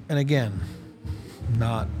different. And again,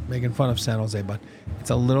 not making fun of San Jose, but it's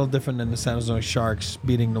a little different than the San Jose Sharks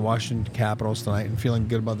beating the Washington Capitals tonight and feeling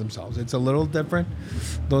good about themselves. It's a little different.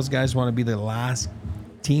 Those guys want to be the last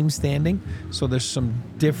team standing, so there's some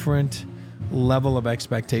different level of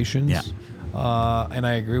expectations. Yeah. And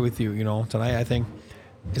I agree with you. You know, tonight I think,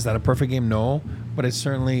 is that a perfect game? No, but it's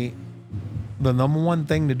certainly the number one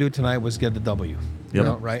thing to do tonight was get the W. You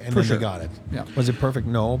know, right? And then sure. they got it. Yeah. Was it perfect?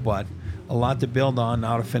 No, but a lot to build on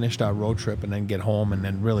now to finish that road trip and then get home and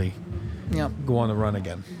then really go on the run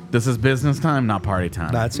again. This is business time, not party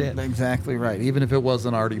time. That's it. Exactly right. Even if it was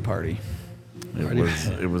an arty party.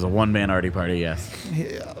 It was a one-man arty party, yes.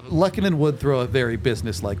 Lehkonen would throw a very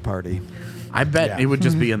business-like party. I bet Yeah. it would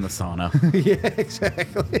just be in the sauna. Yeah,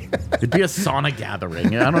 exactly. It'd be a sauna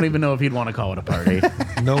gathering. I don't even know if he'd want to call it a party.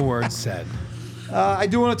 No words said. I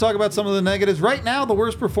do want to talk about some of the negatives. Right now, the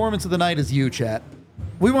worst performance of the night is you, chat.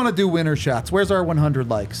 We want to do winner shots. Where's our 100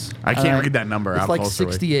 likes? I can't All right? read that number It's out like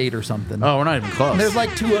culturally. 68 or something. Oh, we're not even close. And there's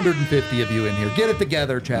like 250 of you in here. Get it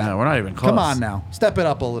together, chat. No, we're not even close. Come on now. Step it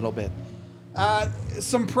up a little bit.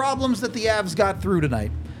 Some problems that the Avs got through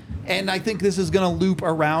tonight. And I think this is going to loop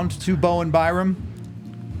around to Bowen Byram.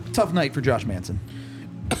 Tough night for Josh Manson.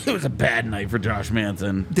 It was a bad night for Josh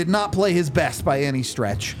Manson. Did not play his best by any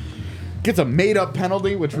stretch. Gets a made-up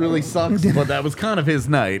penalty, which really sucks, but that was kind of his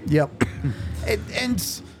night. Yep.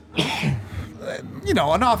 and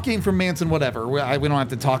an off game from Manson, whatever. We don't have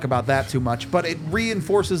to talk about that too much, but it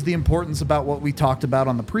reinforces the importance about what we talked about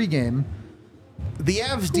on the pregame. The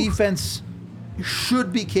Avs defense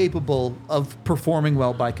should be capable of performing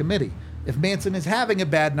well by committee. If Manson is having a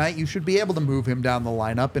bad night, you should be able to move him down the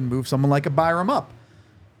lineup and move someone like a Byram up,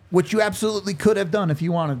 which you absolutely could have done if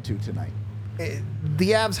you wanted to tonight.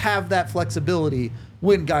 The Avs have that flexibility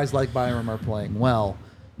when guys like Byram are playing well.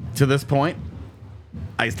 To this point,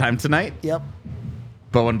 ice time tonight. Yep.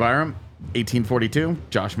 Bowen Byram, 1842.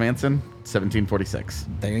 Josh Manson, 1746.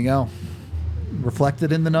 There you go.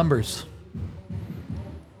 Reflected in the numbers.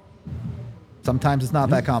 Sometimes it's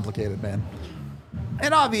not that complicated, man.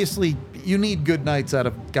 And obviously, you need good nights out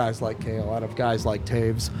of guys like Kale, out of guys like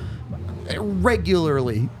Taves,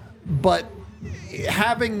 regularly. But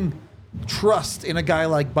having trust in a guy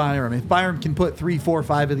like Byram, if Byram can put 3, 4,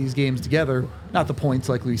 5 of these games together, not the points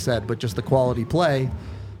like we said, but just the quality play,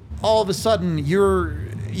 all of a sudden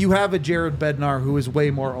you have a Jared Bednar who is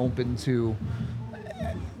way more open to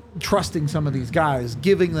trusting some of these guys,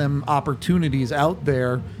 giving them opportunities out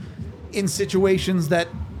there in situations that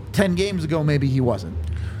 10 games ago maybe he wasn't.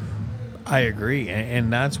 I agree,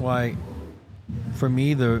 and that's why, for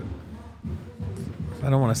me, I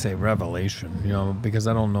don't want to say revelation, because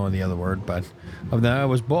I don't know the other word, but of that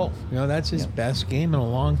was Bull. That's his best game in a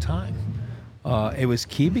long time. It was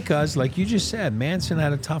key because, like you just said, Manson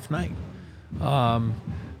had a tough night. I'm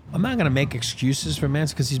not going to make excuses for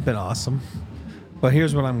Manson because he's been awesome, but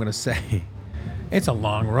here's what I'm going to say. It's a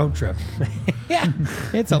long road trip. Yeah,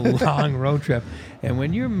 it's a long road trip. And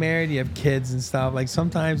when you're married, you have kids and stuff, like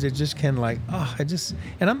sometimes it just can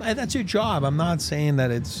and that's your job. I'm not saying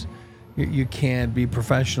that it's, you can't be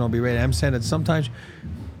professional, be ready. I'm saying that sometimes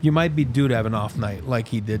you might be due to have an off night like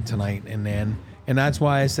he did tonight. And that's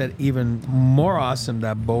why I said even more awesome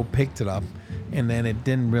that Bo picked it up. And then it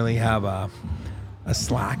didn't really have a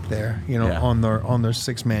slack there, on their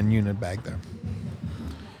 6-man unit back there.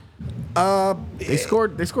 They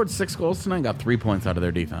scored 6 goals tonight and got 3 points out of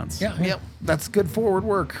their defense. Yeah. Yep. That's good forward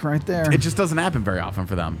work right there. It just doesn't happen very often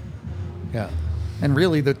for them. Yeah. And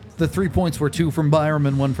really, the 3 points were 2 from Byram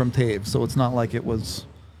and 1 from Taves, so it's not like it was...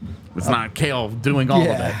 It's not Kale doing all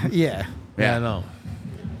of it. Yeah. Yeah, I know.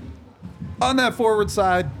 On that forward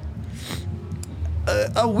side,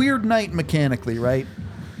 a weird night mechanically, right?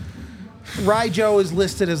 Ryjo is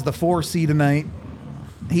listed as the 4C tonight.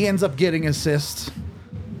 He ends up getting assists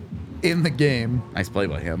in the game. Nice play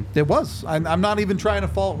by him. It was. I'm not even trying to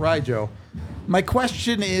fault Ryjo. My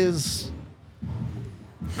question is...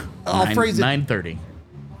 I'll phrase it. 9:30.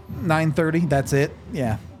 9:30, that's it?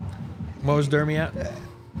 Yeah. What was Dermy at?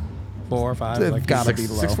 4 or 5? They've gotta be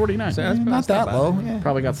low. 649. So that's Not that bad. low. Yeah.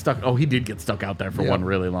 Probably got stuck. Oh, he did get stuck out there for one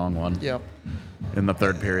really long one. Yep. In the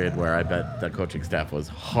third period, where I bet the coaching staff was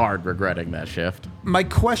hard regretting that shift. My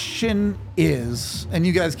question is, and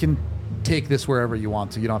you guys can take this wherever you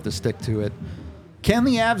want to. You don't have to stick to it. Can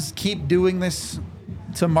the Avs keep doing this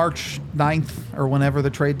to March 9th or whenever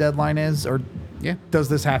the trade deadline is? Or does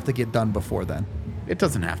this have to get done before then? It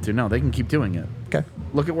doesn't have to. No, they can keep doing it. Okay.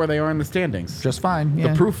 Look at where they are in the standings. Just fine.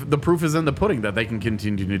 Yeah. The proof is in the pudding that they can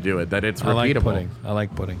continue to do it, that it's repeatable. I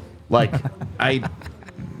like pudding. Like,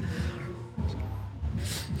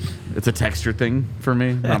 it's a texture thing for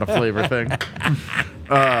me, not a flavor thing.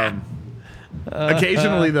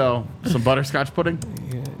 Occasionally, though, some butterscotch pudding.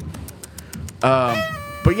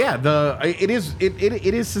 But yeah, it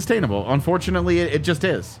is sustainable. Unfortunately, it just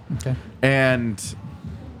is. Okay. And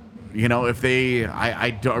if they,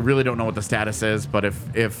 I really don't know what the status is, but if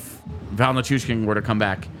Val Nichushkin were to come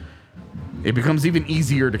back, it becomes even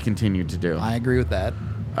easier to continue to do. I agree with that.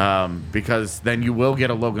 Because then you will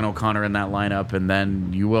get a Logan O'Connor in that lineup, and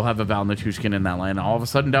then you will have a Val Nichushkin in that line. All of a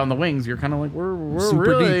sudden, down the wings, you're kind of like, we're Super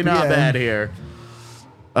really deep, not yeah. bad here.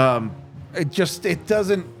 It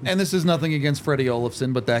doesn't, and this is nothing against Freddie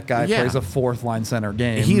Olofsson, but that guy plays a 4th line center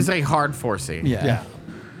game. He's a hard 4C. Yeah.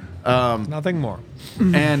 Nothing more.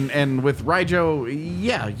 And with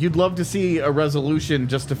Ryjo, you'd love to see a resolution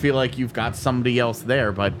just to feel like you've got somebody else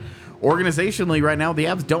there, but organizationally right now, the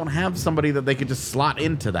Avs don't have somebody that they could just slot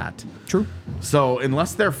into that. True. So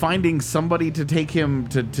unless they're finding somebody to take him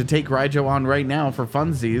to take Ryjo on right now for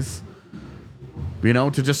funsies,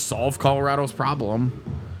 to just solve Colorado's problem,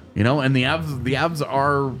 and the Avs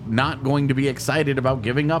are not going to be excited about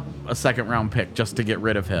giving up a 2nd-round pick just to get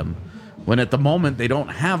rid of him, when at the moment they don't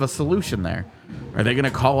have a solution there. Are they going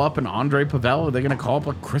to call up an Andre Pavel? Are they going to call up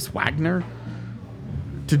a Chris Wagner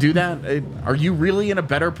to do that? Are you really in a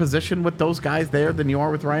better position with those guys there than you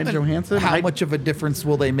are with Ryan Johansson? How much of a difference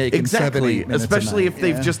will they make in 7 minutes especially a night? if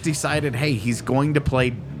they've just decided, hey, he's going to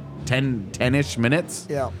play 10-ish minutes.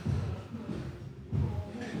 Yeah.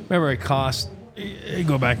 Remember, it cost. You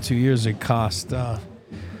go back 2 years. It cost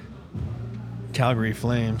Calgary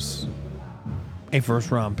Flames a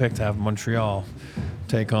first-round pick to have Montreal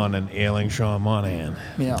take on an ailing Sean Monahan.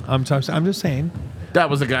 Yeah. I'm just saying. That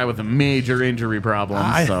was a guy with a major injury problem,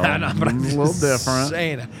 so I know, but I'm a just little different.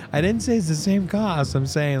 Saying, I didn't say it's the same cost. I'm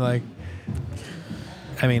saying, like,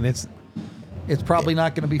 I mean, it's probably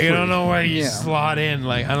not going to be free. you don't know where you Yeah. slot in.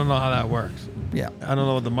 Like, I don't know how that works. Yeah. I don't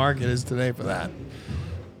know what the market is today for that.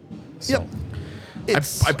 So, Yep.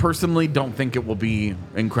 I personally don't think it will be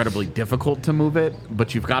incredibly difficult to move it,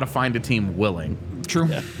 but you've got to find a team willing. True.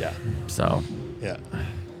 yeah. So Yeah.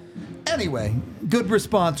 Anyway, good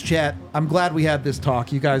response, chat. I'm glad we had this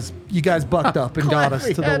talk. You guys bucked up and got us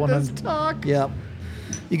to the 100. talk. Yep.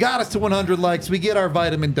 You got us to 100 likes. We get our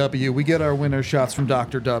vitamin W. We get our winner shots from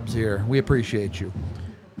Dr. Dubs here. We appreciate you.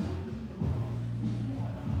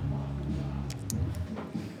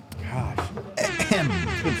 Gosh.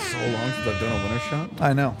 It's been so long since I've done a winner shot.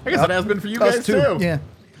 I know. I guess it has been for you Us guys too. Yeah.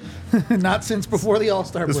 Not since before the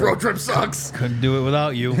All-Star This break. road trip sucks. Couldn't do it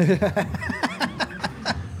without you.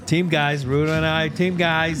 Team guys, Ruda and I, team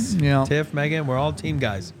guys. Yeah. Tiff, Megan, we're all team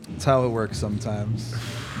guys. That's how it works sometimes.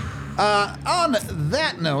 On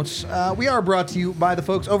that note, we are brought to you by the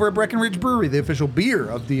folks over at Breckenridge Brewery, the official beer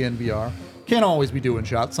of DNVR. Can't always be doing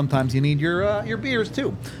shots. Sometimes you need your beers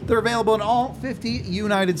too. They're available in all 50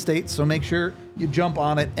 United States, so make sure you jump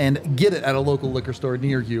on it and get it at a local liquor store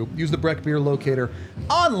near you. Use the Breck Beer Locator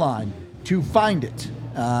online to find it.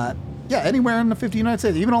 Anywhere in the 50 United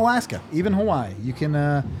States, even Alaska, even Hawaii, you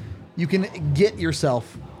can get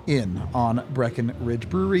yourself in on Breckenridge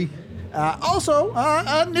Brewery. Also,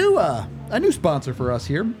 a new sponsor for us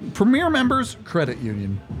here, Premier Members Credit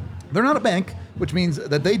Union. They're not a bank, which means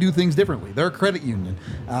that they do things differently. They're a credit union.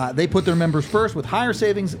 They put their members first with higher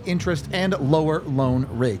savings, interest, and lower loan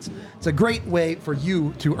rates. It's a great way for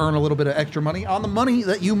you to earn a little bit of extra money on the money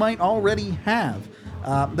that you might already have.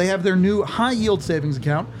 They have their new high-yield savings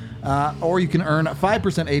account, or you can earn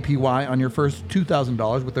 5% APY on your first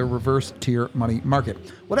 $2,000 with their reverse tier money market.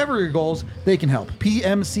 Whatever your goals, they can help.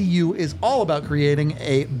 PMCU is all about creating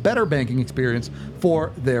a better banking experience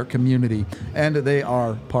for their community, and they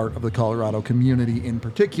are part of the Colorado community in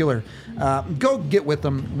particular. Go get with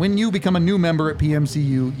them. When you become a new member at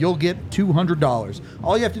PMCU, you'll get $200.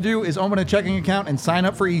 All you have to do is open a checking account and sign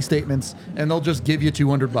up for e-statements, and they'll just give you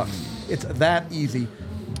 $200. It's that easy.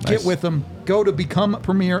 Get with them. Go to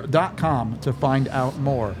becomepremier.com to find out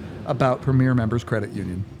more about Premier Members Credit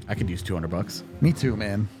Union. I could use $200. Me too,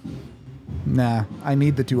 man. Nah, I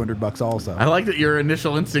need the $200 also. I like that your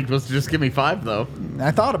initial instinct was to just give me 5, though.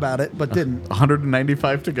 I thought about it, but didn't.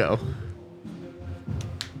 195 to go.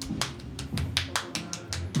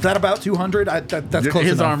 Is that about 200? That's close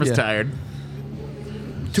His enough. arm is Yeah. tired.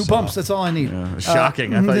 2 pumps, that's all I need.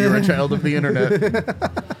 Shocking. I thought you were a child of the internet.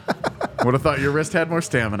 Would have thought your wrist had more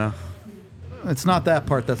stamina. It's not that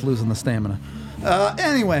part that's losing the stamina.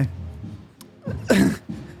 Anyway.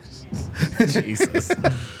 Jesus.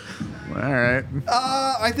 All right.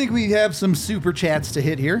 I think we have some super chats to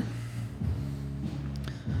hit here.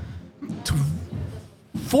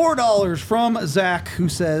 $4 from Zach, who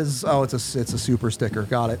says, "Oh, it's a super sticker.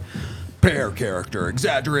 Got it. Pair character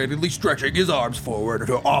exaggeratedly stretching his arms forward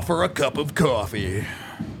to offer a cup of coffee."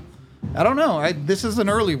 I don't know. This is an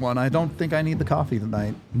early one. I don't think I need the coffee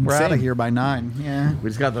tonight. We're out of Same. here by 9. Yeah. We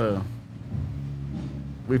just got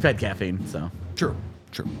We've had caffeine, so. True.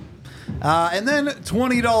 And then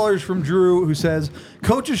 $20 from Drew, who says,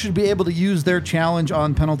 "Coaches should be able to use their challenge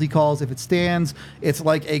on penalty calls. If it stands, it's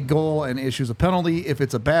like a goal and issues a penalty. If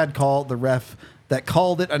it's a bad call, the ref that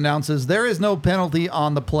called it announces there is no penalty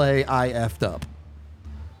on the play. I effed up."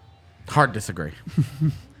 Hard disagree.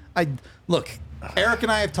 Look, Eric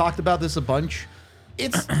and I have talked about this a bunch.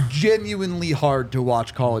 It's genuinely hard to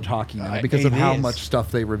watch college hockey now because of It how is. much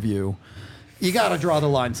stuff they review. You got to draw the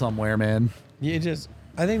line somewhere, man.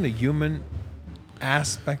 I think the human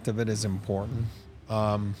aspect of it is important.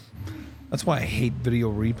 That's why I hate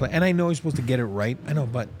video replay. And I know you're supposed to get it right. I know,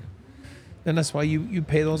 but then that's why you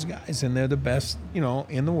pay those guys, and they're the best,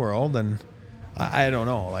 in the world. And I don't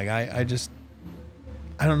know. Like, I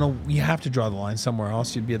don't know. You have to draw the line somewhere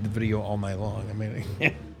else. You'd be at the video all night long. I mean,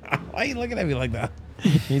 why are you looking at me like that?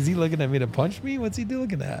 Is he looking at me to punch me? What's he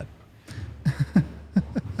looking at?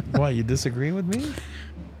 Why, you disagree with me?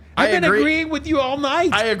 I've been agreeing with you all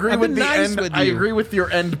night. I agree I've with been the nice end. with I you. agree with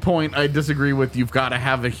your end point. I disagree with you've got to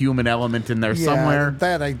have a human element in there somewhere.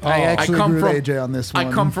 That I actually agree with AJ on this one.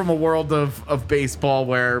 I come from a world of baseball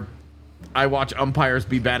where I watch umpires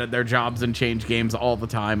be bad at their jobs and change games all the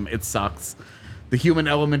time. It sucks. The human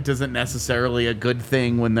element isn't necessarily a good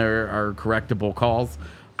thing when there are correctable calls.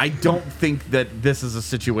 I don't think that this is a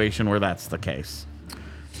situation where that's the case.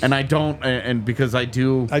 And I don't, and because I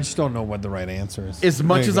do... I just don't know what the right answer is. As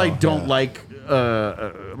much as I don't like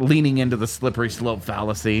leaning into the slippery slope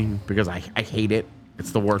fallacy, because I hate it. It's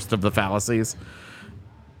the worst of the fallacies.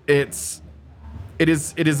 It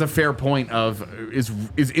is a fair point of, is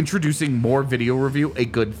introducing more video review a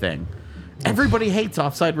good thing? Everybody hates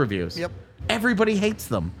offside reviews. Yep. Everybody hates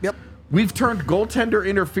them. Yep. We've turned goaltender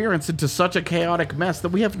interference into such a chaotic mess that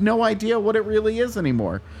we have no idea what it really is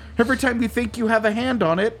anymore. Every time you think you have a hand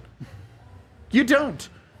on it, you don't.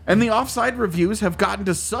 And the offside reviews have gotten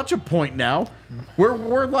to such a point now where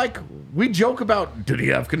we're like, we joke about, did he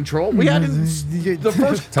have control? We had the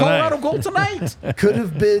first Colorado goal tonight. Could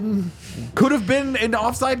have been an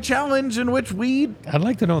offside challenge in which we I'd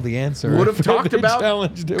like to know the answer. would have talked about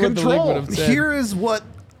Challenged it, what the league control. would have said. Here is what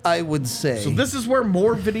I would say. So this is where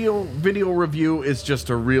more video review is just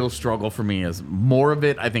a real struggle for me. Is more of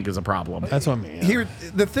it, I think, is a problem. That's what I mean. Here,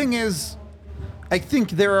 the thing is, I think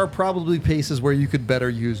there are probably places where you could better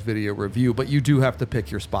use video review, but you do have to pick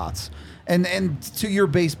your spots. And to your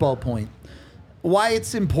baseball point, why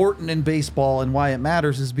it's important in baseball and why it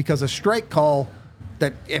matters is because a strike call,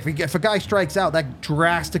 that if a guy strikes out, that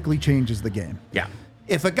drastically changes the game. Yeah.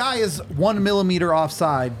 If a guy is 1 millimeter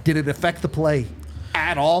offside, did it affect the play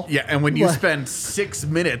at all? Yeah, and when you spend 6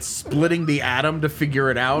 minutes splitting the atom to figure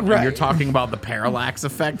it out, and Right. you're talking about the parallax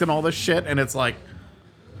effect and all this shit, and it's like,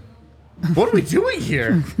 what are we doing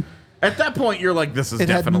here? At that point, you're like, this has It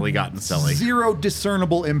had definitely gotten silly. Zero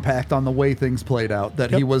discernible impact on the way things played out,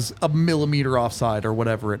 that he was a millimeter offside or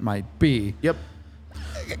whatever it might be. Yep.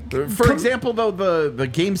 For example, though, the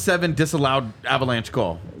Game 7 disallowed Avalanche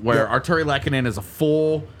goal, where Arturi Lehkonen is a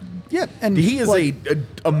full... Yeah, and He is like,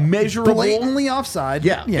 a measurable... blatantly offside.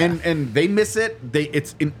 Yeah, and they miss it.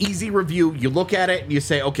 It's an easy review. You look at it and you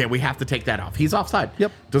say, okay, we have to take that off. He's offside.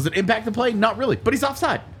 Yep. Does it impact the play? Not really, but he's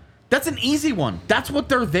offside. That's an easy one. That's what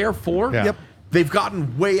they're there for. Yeah. Yep. They've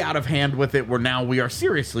gotten way out of hand with it, where now we are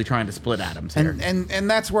seriously trying to split atoms here. And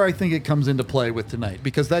that's where I think it comes into play with tonight,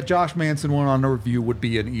 because that Josh Manson one on a review would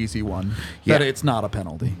be an easy one. Yeah. That it's not a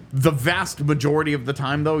penalty. The vast majority of the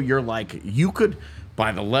time, though, you're like, you could,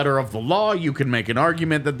 by the letter of the law, you can make an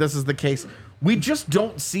argument that this is the case. We just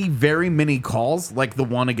don't see very many calls like the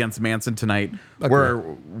one against Manson tonight, where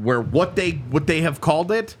what they have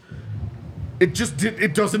called it,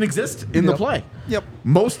 it doesn't exist in the play. Yep.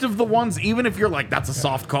 Most of the ones, even if you're like, that's a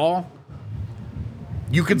soft call,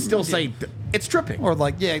 you can still say it's tripping. Or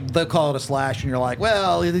like, yeah, they'll call it a slash, and you're like,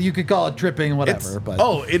 well, you could call it tripping, whatever. But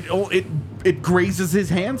It grazes his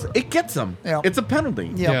hands. It gets him. Yep. It's a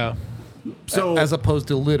penalty. Yep. Yeah. So as opposed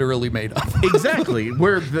to literally made up. exactly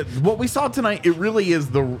where what we saw tonight, it really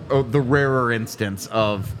is the rarer instance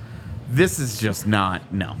of this is just not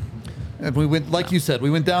And we went, like you said,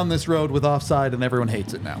 we went down this road with offside, and everyone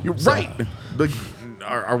hates it now. You're So, right. Like,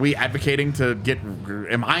 are we advocating to get?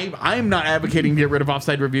 I'm not advocating to get rid of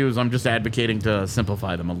offside reviews. I'm just advocating to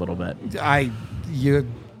simplify them a little bit.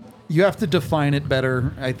 You have to define it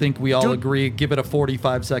better. I think we all Dude. agree. Give it a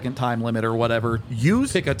 45-second time limit or whatever.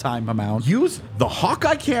 Pick a time amount. Use the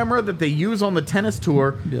Hawkeye camera that they use on the tennis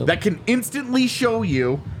tour Yep. that can instantly show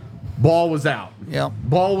you ball was out. Yep.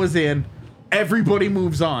 Ball was in. Everybody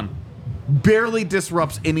moves on. Barely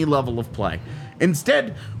disrupts any level of play.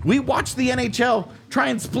 Instead, we watch the NHL try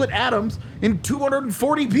and split atoms in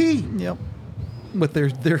 240p. Yep. With their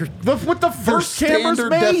With the first cameras standard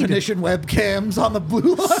made. definition webcams on the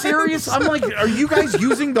blue line. Serious? I'm like, are you guys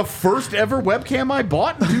using the first ever webcam I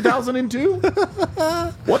bought in 2002?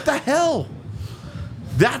 What the hell?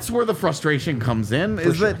 That's where the frustration comes in,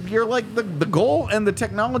 is that you're like, the goal and the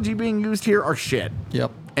technology being used here are shit.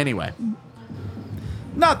 Yep. Anyway,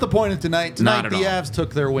 Not the point of tonight. Tonight, Not at the all. Avs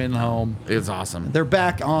took their win home. it's awesome. They're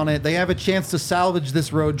back on it. They have a chance to salvage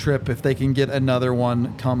this road trip if they can get another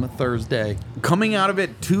one come Thursday. Coming out of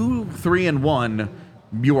it 2-3-1,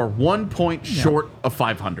 you are 1 point short of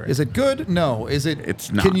 500. Is it good? No. Is it?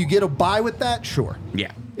 It's not. Can you get a bye with that? Sure.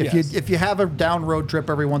 Yeah. If you have a down road trip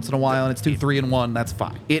every once in a while and it's 2-3-1, that's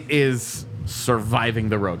fine. It is surviving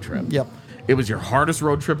the road trip. Yep. It was your hardest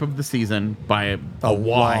road trip of the season by a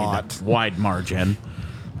wide margin.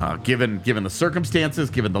 Given the circumstances,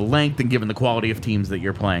 given the length, and given the quality of teams that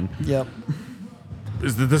you're playing, Yep.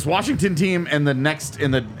 this Washington team and their next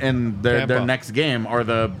game are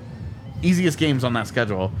the easiest games on that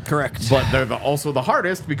schedule. Correct. But they're also the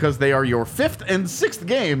hardest because they are your 5th and 6th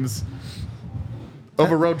games of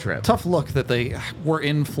a road trip. Tough look that they were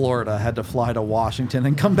in Florida, had to fly to Washington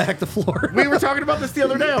and come back to Florida. We were talking about this the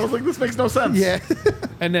other day. I was like, this makes no sense. Yeah.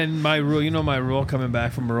 And then my rule coming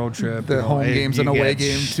back from a road trip. The home game's an away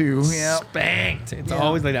game too. Yeah. Spanked. It's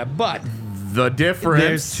always like that. But The difference.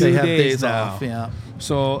 there's 2 They have days days now. off. Yeah.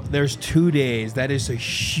 So there's 2 days. That is a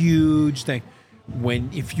huge thing.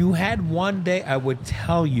 If you had 1 day, I would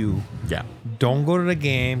tell you, Yeah. don't go to the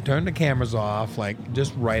game, turn the cameras off, like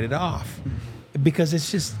just write it off. Because it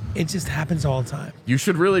just happens all the time. You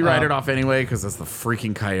should really write it off anyway because it's the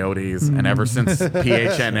freaking Coyotes. And ever since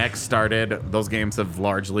PHNX started, those games have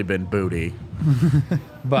largely been booty.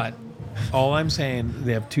 But all I'm saying,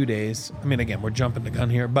 they have 2 days. I mean, again, we're jumping the gun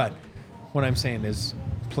here, but what I'm saying is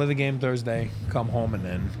play the game Thursday, come home, and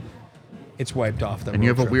then it's wiped off the And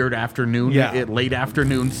you road have a trip. weird afternoon, late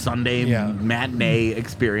afternoon, Sunday matinee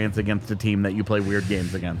experience against a team that you play weird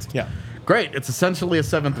games against. Yeah. Great. It's essentially a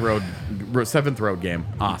seventh road game.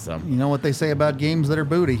 Awesome. You know what they say about games that are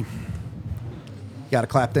booty? Got to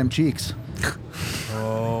clap them cheeks.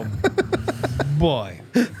 Oh, boy.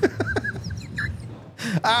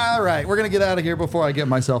 All right, we're going to get out of here before I get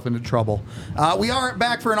myself into trouble. We are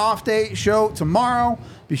back for an off-day show tomorrow.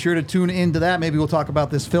 Be sure to tune into that. Maybe we'll talk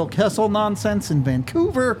about this Phil Kessel nonsense in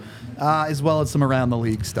Vancouver, as well as some around the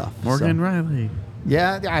league stuff. Morgan Riley.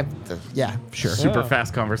 Yeah, sure. Super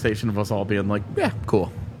fast conversation of us all being like, yeah,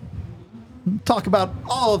 cool. Talk about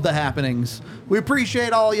all of the happenings. We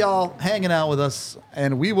appreciate all y'all hanging out with us,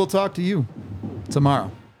 and we will talk to you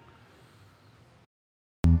tomorrow.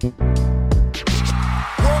 We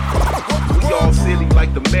all silly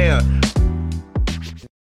like the mayor.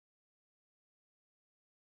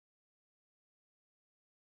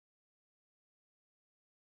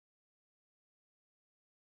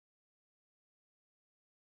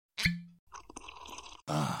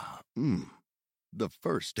 The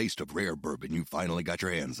first taste of rare bourbon you finally got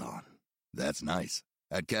your hands on. That's nice.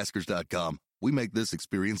 At Caskers.com, we make this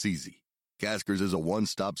experience easy. Caskers is a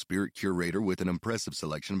one-stop spirit curator with an impressive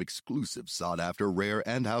selection of exclusive, sought-after, rare,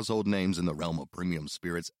 and household names in the realm of premium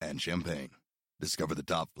spirits and champagne. Discover the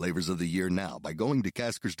top flavors of the year now by going to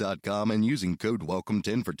Caskers.com and using code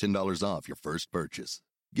WELCOME10 for $10 off your first purchase.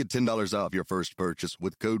 Get $10 off your first purchase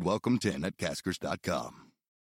with code WELCOME10 at Caskers.com.